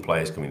some young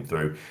players coming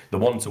through. The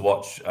one to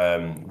watch,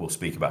 we'll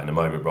speak about in a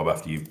moment, Rob,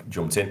 after you've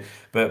jumped in.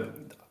 But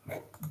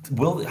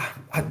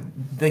I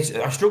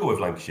struggle with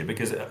Lancashire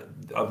because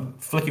I'm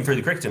flicking through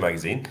the Cricketer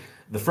magazine.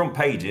 The front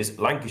page is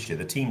Lancashire,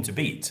 the team to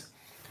beat.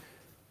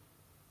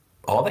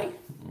 Are they?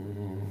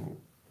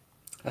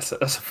 That's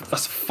a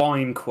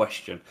fine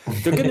question.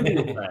 They're going to be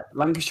up there.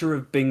 Lancashire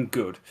have been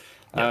good.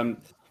 Yeah.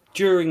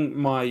 During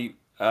my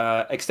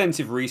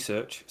extensive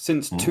research,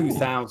 since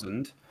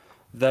 2000,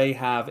 they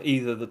have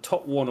either the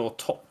top 1 or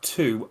top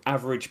 2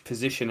 average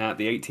position out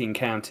the 18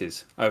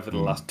 counties over the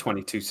last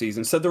 22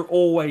 seasons. So they're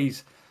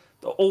always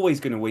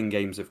going to win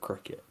games of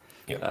cricket,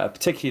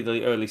 particularly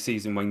the early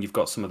season when you've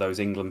got some of those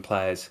England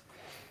players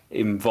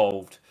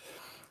involved.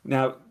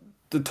 Now,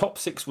 the top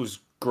 6 was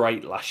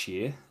great last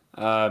year.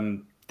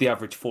 The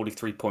average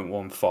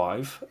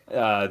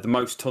 43.15, the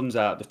most tons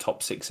out of the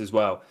top 6 as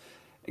well.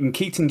 And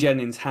Keaton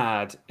Jennings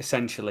had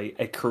essentially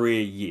a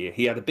career year.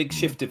 He had a big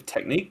shift of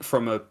technique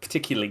from a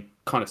particularly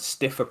kind of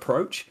stiff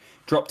approach,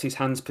 dropped his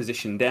hands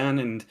position down,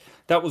 and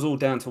that was all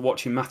down to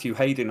watching Matthew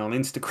Hayden on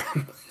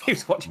Instagram. He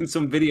was watching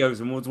some videos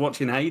and was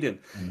watching Hayden.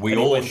 We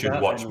all should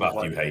watch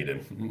Matthew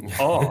Hayden.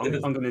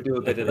 I'm going to do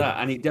a bit of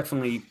that. And it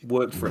definitely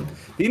worked for him.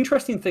 The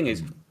interesting thing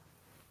is,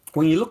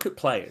 when you look at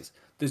players,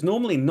 there's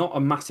normally not a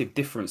massive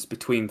difference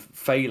between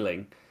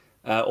failing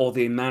or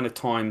the amount of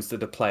times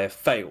that a player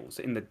fails.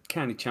 In the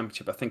county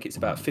championship, I think it's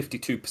about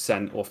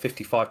 52% or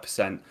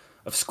 55%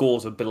 of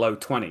scores are below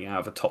 20 out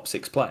of a top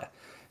 6 player.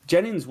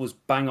 Jennings was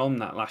bang on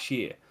that last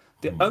year.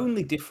 The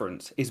only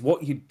difference is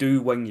what you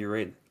do when you're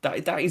in.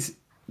 That is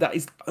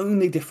the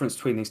only difference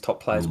between these top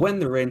players. When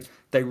they're in,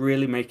 they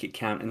really make it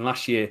count. And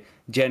last year,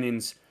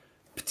 Jennings,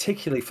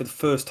 particularly for the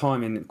first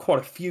time in quite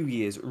a few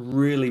years,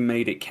 really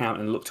made it count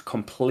and looked a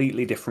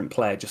completely different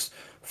player, just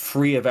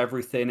free of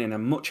everything, in a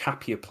much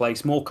happier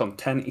place, more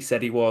content, he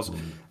said he was,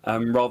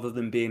 rather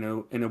than being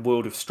in a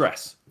world of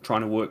stress,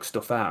 trying to work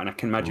stuff out. And I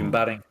can imagine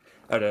batting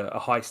at a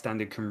high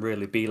standard can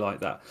really be like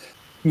that.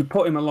 You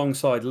put him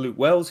alongside Luke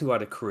Wells, who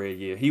had a career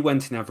year. He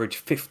went in average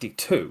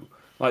 52.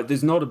 Like,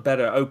 there's not a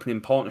better opening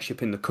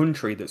partnership in the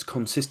country that's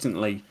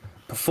consistently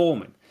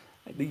performing.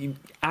 You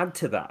add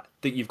to that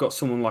you've got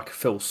someone like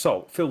Phil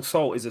Salt. Phil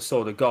Salt is a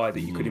sort of guy that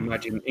you could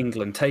imagine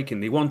England taking.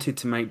 They wanted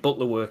to make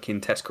Butler work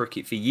in Test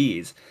cricket for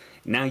years.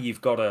 Now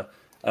you've got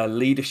a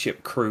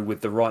leadership crew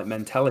with the right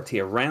mentality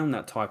around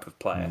that type of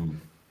player.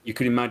 You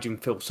could imagine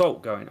Phil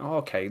Salt going, oh,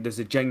 okay, there's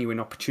a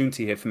genuine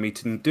opportunity here for me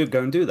to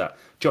go and do that.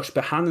 Josh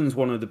Bohannon's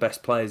one of the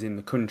best players in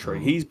the country.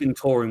 He's been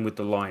touring with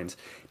the Lions.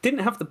 Didn't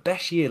have the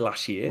best year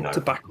last year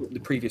to back up the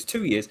previous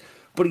 2 years,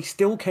 but he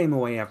still came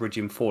away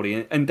averaging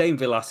 40. And Dane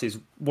Villas is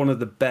one of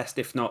the best,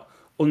 if not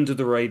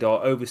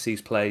under-the-radar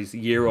overseas players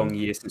year on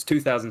year. Since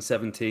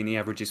 2017, he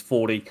averages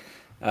 40.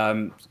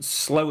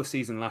 Slower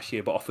season last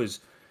year, but offers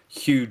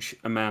huge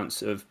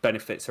amounts of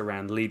benefits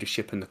around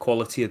leadership and the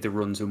quality of the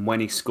runs, and when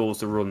he scores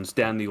the runs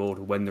down the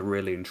order when they're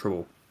really in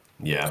trouble.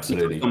 Yeah,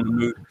 absolutely. On the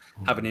move,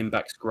 having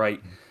impact's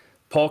great.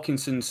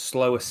 Parkinson's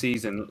slower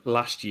season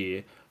last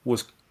year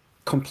was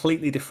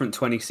completely different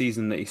to any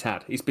season that he's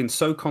had. He's been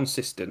so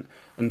consistent,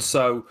 and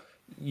so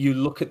you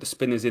look at the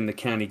spinners in the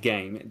county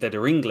game that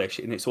are English,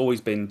 and it's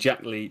always been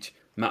Jack Leach,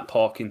 Matt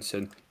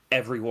Parkinson,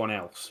 everyone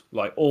else,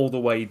 like all the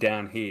way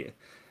down here.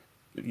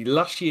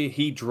 Last year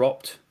he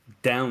dropped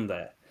down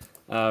there.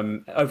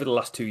 Over the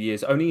last 2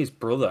 years, only his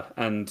brother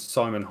and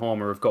Simon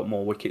Harmer have got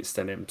more wickets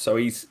than him, so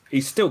he's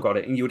still got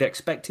it, and you would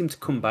expect him to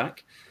come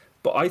back.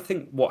 But I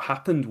think what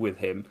happened with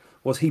him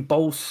was he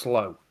bowls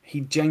slow.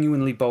 He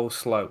genuinely bowls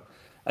slow.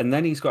 And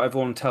then he's got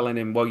everyone telling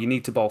him, well, you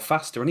need to bowl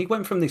faster. And he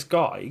went from this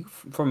guy,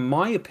 from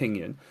my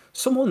opinion,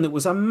 someone that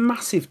was a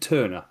massive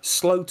turner,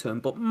 slow turn,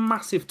 but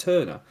massive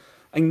turner.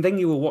 And then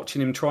you were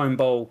watching him try and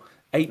bowl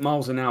 8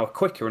 miles an hour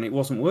quicker, and it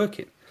wasn't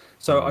working.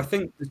 So I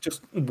think there's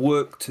just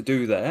work to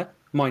do there.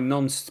 My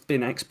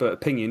non-spin expert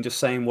opinion, just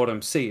saying what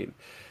I'm seeing.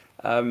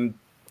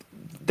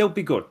 They'll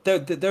be good.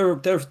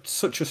 They're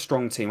such a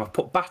strong team. I've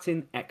put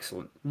batting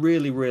excellent,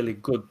 really, really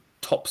good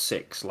top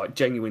 6, like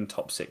genuine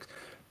top 6.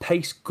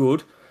 Pace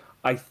good.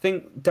 I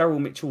think Daryl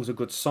Mitchell's a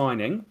good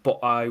signing, but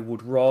I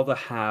would rather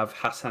have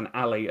Hassan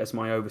Ali as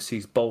my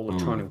overseas bowler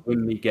trying to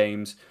win me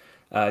games.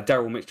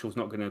 Daryl Mitchell's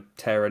not going to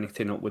tear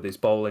anything up with his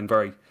bowling.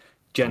 Very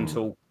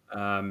gentle,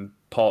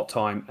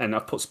 part-time, and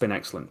I've put spin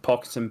excellent.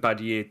 Parkinson, bad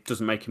year,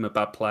 doesn't make him a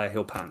bad player.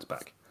 He'll bounce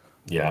back.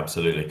 Yeah,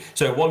 absolutely.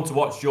 So one to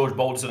watch, George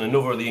Balderson,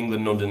 another of the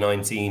England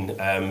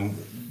under-19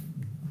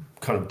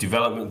 kind of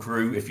development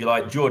crew, if you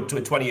like. George, a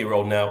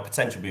 20-year-old now,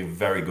 potentially be a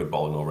very good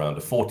bowling all-rounder.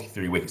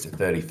 43 wickets at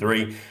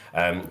 33,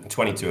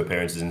 22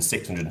 appearances and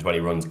 620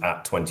 runs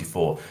at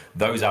 24.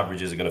 Those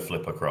averages are going to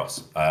flip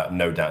across,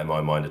 no doubt in my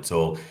mind at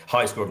all.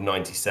 High score of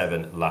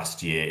 97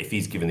 last year. If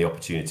he's given the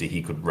opportunity,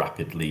 he could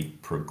rapidly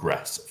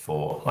progress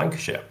for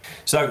Lancashire.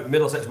 So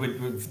Middlesex, we're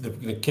going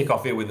to kick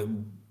off here with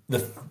the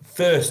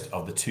first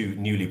of the 2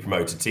 newly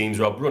promoted teams.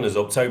 Rob, runners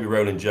up, Toby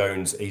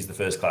Rowland-Jones, he's the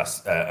first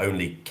class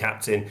only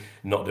captain,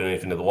 not doing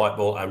anything to the white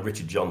ball, and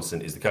Richard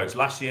Johnson is the coach.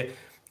 Last year,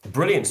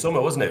 brilliant summer,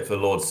 wasn't it, for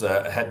Lord's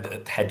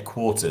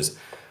headquarters.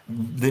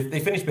 They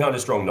finished behind a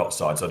strong Notts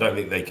side, so I don't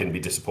think they can be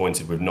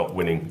disappointed with not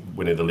winning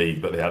the league,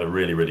 but they had a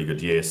really, really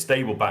good year.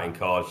 Stable batting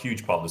card,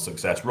 huge part of the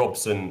success.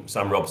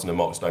 Sam Robson and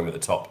Mark Stone at the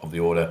top of the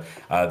order.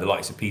 The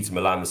likes of Peter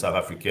Milan, the South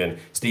African,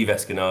 Steve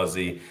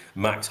Eskenazi,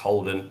 Max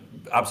Holden,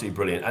 absolutely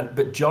brilliant.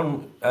 But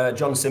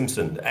John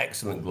Simpson,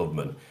 excellent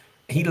gloveman.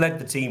 He led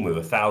the team with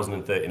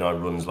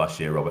 1,039 runs last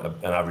year, Robert,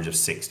 an average of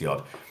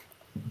 60-odd.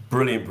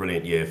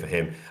 Brilliant year for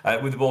him.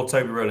 With the ball,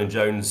 Toby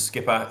Rowland-Jones,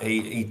 skipper,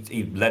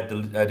 he led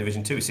the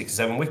Division 2 with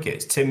 67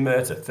 wickets. Tim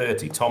Murtagh,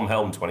 30. Tom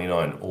Helm,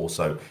 29,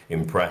 also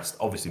impressed.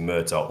 Obviously,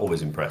 Murtagh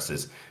always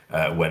impresses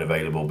when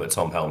available, but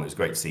Tom Helm, it was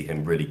great to see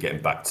him really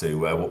getting back to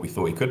what we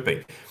thought he could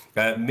be.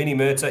 Mini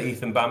Murtagh,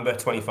 Ethan Bamber,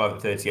 25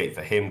 at 38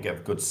 for him,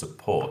 get good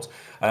support.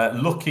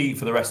 Lucky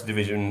for the rest of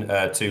Division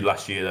 2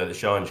 last year that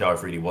Shahan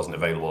Sharif really wasn't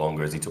available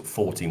longer, as he took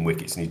 14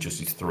 wickets and he just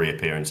his 3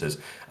 appearances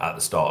at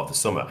the start of the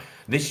summer.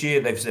 This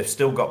year they've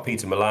still got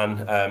Peter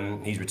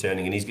Milan, he's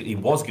returning, and he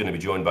was going to be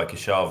joined by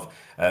Keshav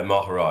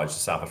Maharaj, the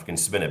South African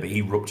spinner, but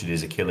he ruptured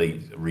his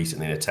Achilles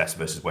recently in a test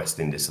versus West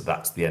Indies, so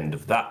that's the end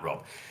of that,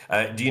 Rob.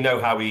 Do you know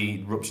how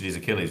he ruptured his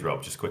Achilles,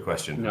 Rob? Just a quick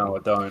question. No, I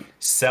don't.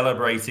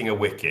 Celebrating a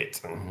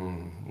wicket.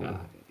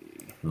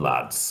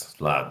 Lads.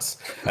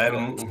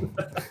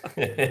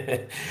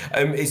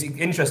 It's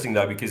interesting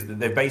though, because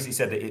they've basically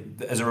said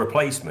that as a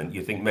replacement,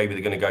 you think maybe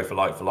they're going to go for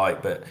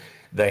like, but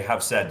they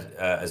have said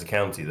as a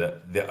county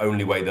that the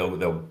only way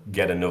they'll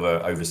get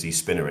another overseas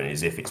spinner in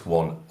is if it's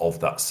one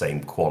of that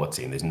same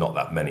quality, and there's not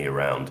that many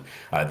around.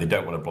 They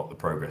don't want to block the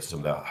progress of some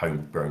of their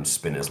homegrown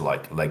spinners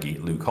like leggy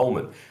Luke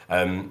Holman.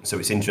 So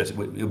it's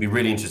interesting. It'll be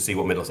really interesting to see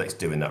what Middlesex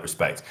do in that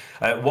respect.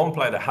 One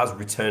player that has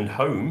returned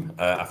home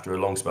after a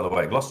long spell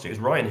away at Gloucester is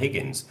Ryan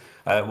Higgins,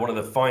 one of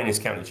the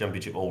finest county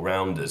championship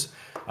all-rounders.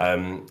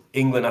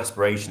 England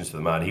aspirations for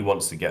the man. He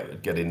wants to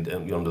get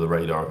in under the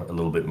radar a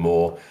little bit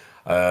more.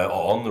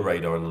 Or on the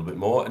radar a little bit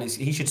more, and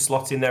he should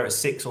slot in there at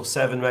 6 or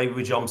 7, maybe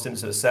with John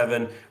Simpson at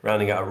 7,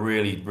 rounding out a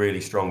really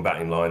strong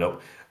batting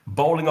lineup.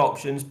 Bowling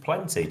options,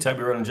 plenty.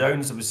 Toby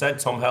Rowland-Jones, as we said,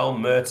 Tom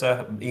Helm,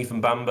 Murtagh,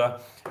 Ethan Bamber,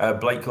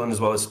 Blake Cullen,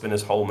 as well as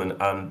spinners Holman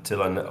and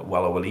Tilan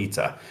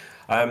Walawalita.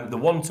 The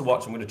one to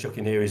watch I'm going to chuck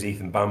in here is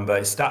Ethan Bamber.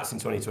 His stats in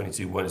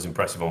 2022 weren't as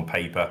impressive on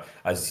paper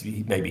as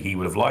maybe he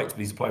would have liked, but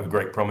he's a player with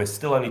great promise.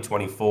 Still only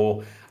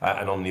 24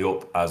 and on the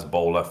up as a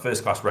bowler.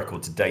 First class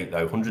record to date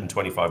though,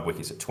 125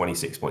 wickets at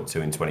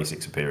 26.2 in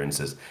 26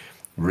 appearances.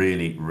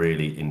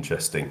 Really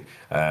interesting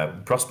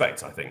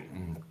prospect, I think.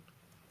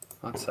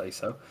 I'd say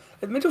so.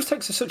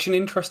 Middlesex is such an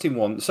interesting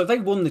one. So they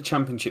won the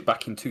championship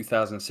back in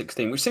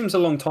 2016, which seems a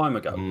long time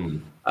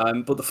ago.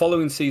 But the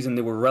following season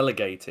they were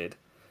relegated.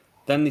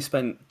 Then they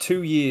spent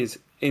 2 years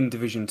in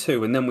Division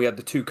 2, and then we had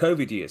the 2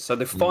 COVID years. So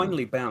they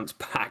finally bounced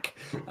back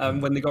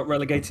when they got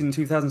relegated in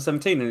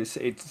 2017, and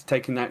it's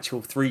taken the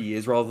actual 3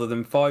 years rather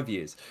than 5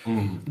 years.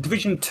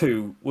 Division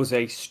 2 was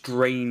a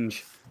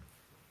strange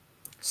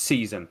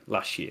season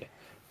last year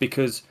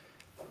because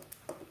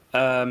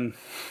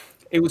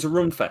it was a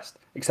run fest,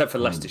 except for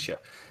Leicestershire.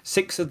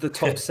 6 of the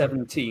top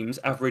 7 teams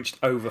averaged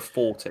over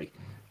 40.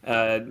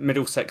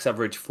 Middlesex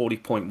averaged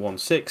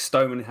 40.16.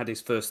 Stoneman had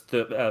his first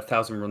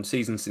 1,000-run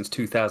season since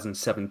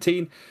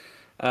 2017.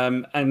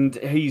 And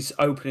he's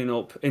opening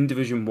up in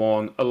Division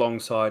 1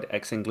 alongside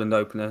ex-England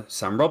opener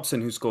Sam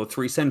Robson, who scored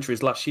 3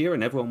 centuries last year,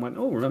 and everyone went,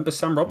 oh, remember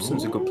Sam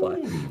Robson's a good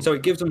player. So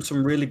it gives them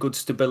some really good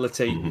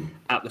stability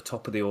at the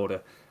top of the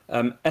order.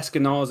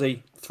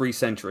 Eskenazi, 3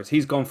 centuries.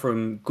 He's gone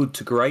from good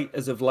to great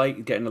as of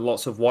late, getting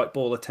lots of white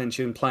ball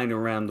attention, playing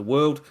around the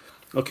world,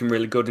 looking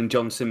really good. And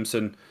John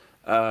Simpson,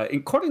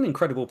 quite an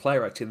incredible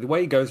player, actually. The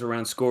way he goes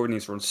around scoring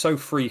his runs, so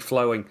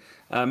free-flowing.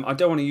 I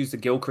don't want to use the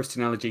Gilchrist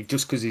analogy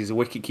just because he's a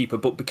wicket-keeper,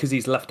 but because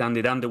he's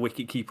left-handed and a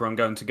wicket-keeper, I'm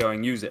going to go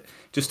and use it.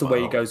 Just the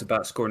way he goes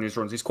about scoring his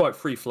runs. He's quite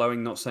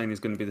free-flowing, not saying he's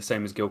going to be the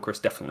same as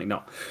Gilchrist, definitely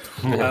not.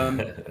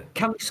 Can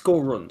they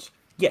score runs?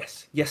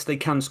 Yes. Yes, they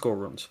can score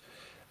runs.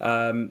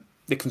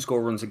 They can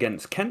score runs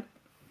against Kent.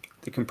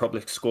 They can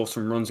probably score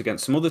some runs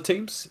against some other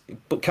teams.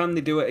 But can they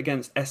do it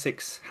against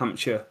Essex,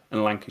 Hampshire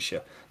and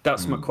Lancashire?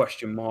 That's my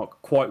question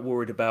mark. Quite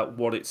worried about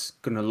what it's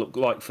going to look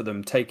like for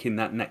them taking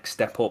that next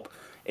step up,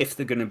 if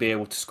they're going to be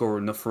able to score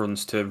enough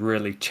runs to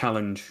really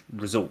challenge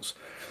results.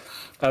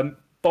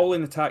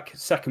 Bowling attack,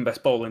 second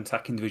best bowling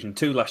attack in Division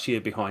 2 last year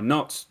behind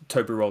Notts.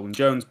 Toby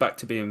Rowland-Jones back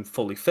to being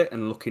fully fit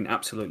and looking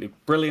absolutely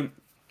brilliant.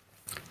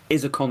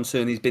 Is a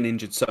concern. He's been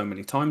injured so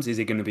many times. Is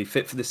he going to be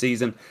fit for the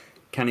season?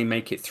 Can he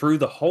make it through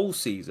the whole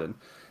season?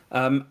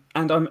 And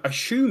I'm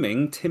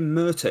assuming Tim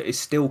Murtagh is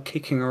still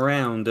kicking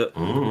around at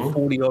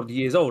 40-odd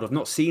years old. I've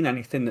not seen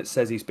anything that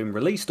says he's been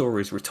released or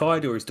he's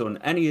retired or he's done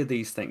any of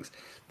these things.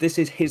 This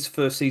is his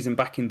first season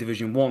back in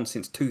Division 1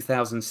 since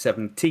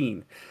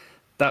 2017.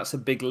 That's a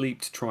big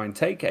leap to try and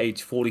take,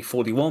 age 40,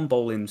 41,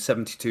 bowling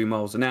 72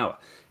 miles an hour.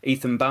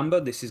 Ethan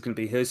Bamber, this is going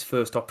to be his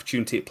first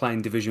opportunity at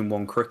playing Division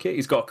 1 cricket.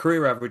 He's got a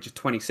career average of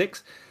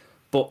 26.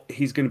 But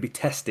he's going to be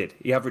tested.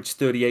 He averaged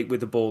 38 with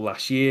the ball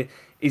last year.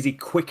 Is he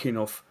quick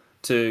enough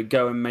to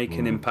go and make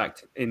an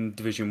impact in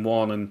Division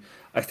 1? And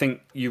I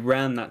think you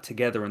ran that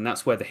together, and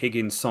that's where the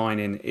Higgins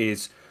signing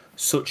is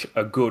such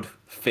a good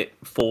fit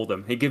for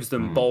them. He gives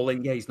them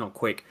bowling. Yeah, he's not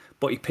quick,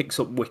 but he picks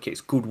up wickets,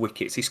 good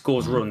wickets. He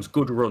scores runs,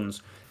 good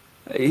runs.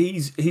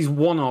 He's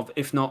one of,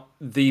 if not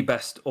the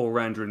best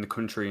all-rounder in the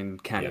country in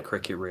county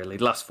cricket, really.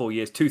 The last 4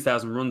 years,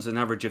 2,000 runs, an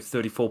average of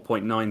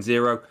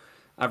 34.90.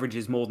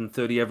 Averages more than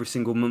 30 every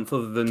single month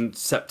other than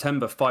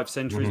September. 5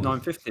 centuries,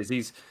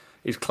 950s.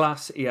 He's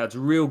class. He adds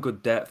real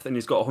good depth, and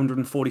he's got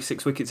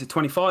 146 wickets at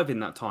 25 in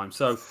that time.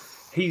 So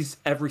he's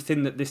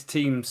everything that this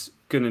team's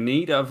going to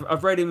need.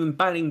 I've read him in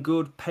batting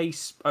good,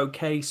 pace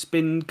okay,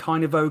 spin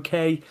kind of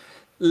okay.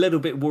 A little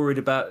bit worried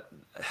about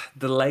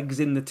the legs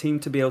in the team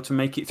to be able to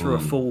make it through a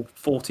full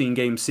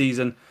 14-game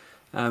season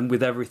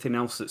with everything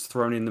else that's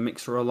thrown in the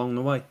mixer along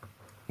the way.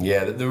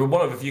 Yeah, there were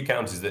one of a few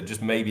counties that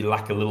just maybe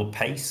lack a little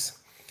pace.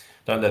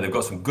 Don't know. They've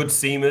got some good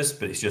seamers,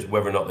 but it's just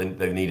whether or not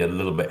they need a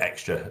little bit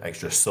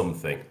extra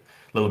something, a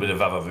little bit of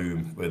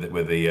vavavoom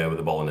with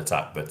the ball and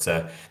attack. But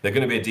they're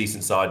going to be a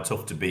decent side,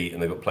 tough to beat,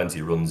 and they've got plenty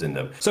of runs in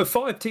them. So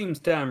 5 teams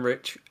down,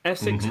 Rich: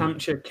 Essex,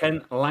 Hampshire,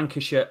 Kent,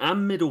 Lancashire,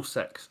 and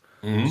Middlesex.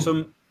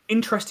 Some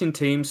interesting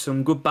teams,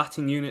 some good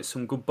batting units,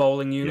 some good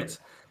bowling units.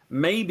 Yeah.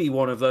 Maybe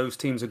one of those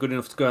teams are good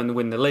enough to go and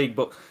win the league.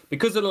 But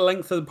because of the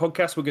length of the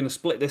podcast, we're going to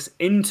split this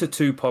into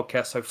 2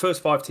 podcasts. So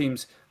first 5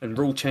 teams and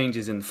rule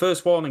changes in the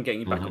first one and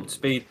getting you back up to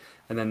speed.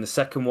 And then the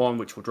second one,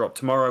 which will drop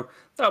tomorrow.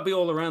 That'll be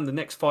all around the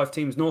next 5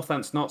 teams: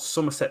 Northants, Notts,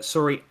 Somerset,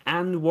 Surrey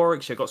and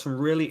Warwickshire. Got some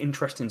really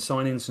interesting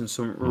signings and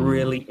some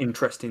really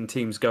interesting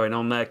teams going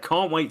on there.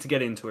 Can't wait to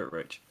get into it,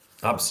 Rich.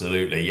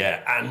 Absolutely,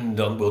 yeah, and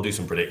we'll do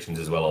some predictions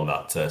as well on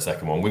that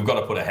second one. We've got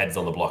to put our heads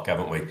on the block,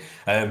 haven't we?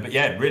 But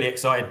yeah, really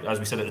excited, as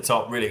we said at the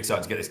top, really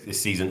excited to get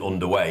this season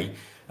underway,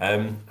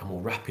 and we'll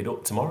wrap it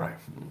up tomorrow.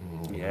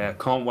 Yeah,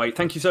 can't wait.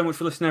 Thank you so much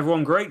for listening,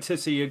 everyone. Great to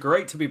see you,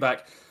 great to be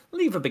back.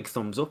 Leave a big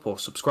thumbs up or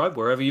subscribe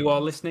wherever you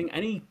are listening.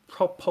 Any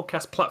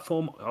podcast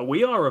platform,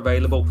 we are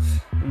available,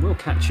 and we'll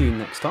catch you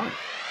next time.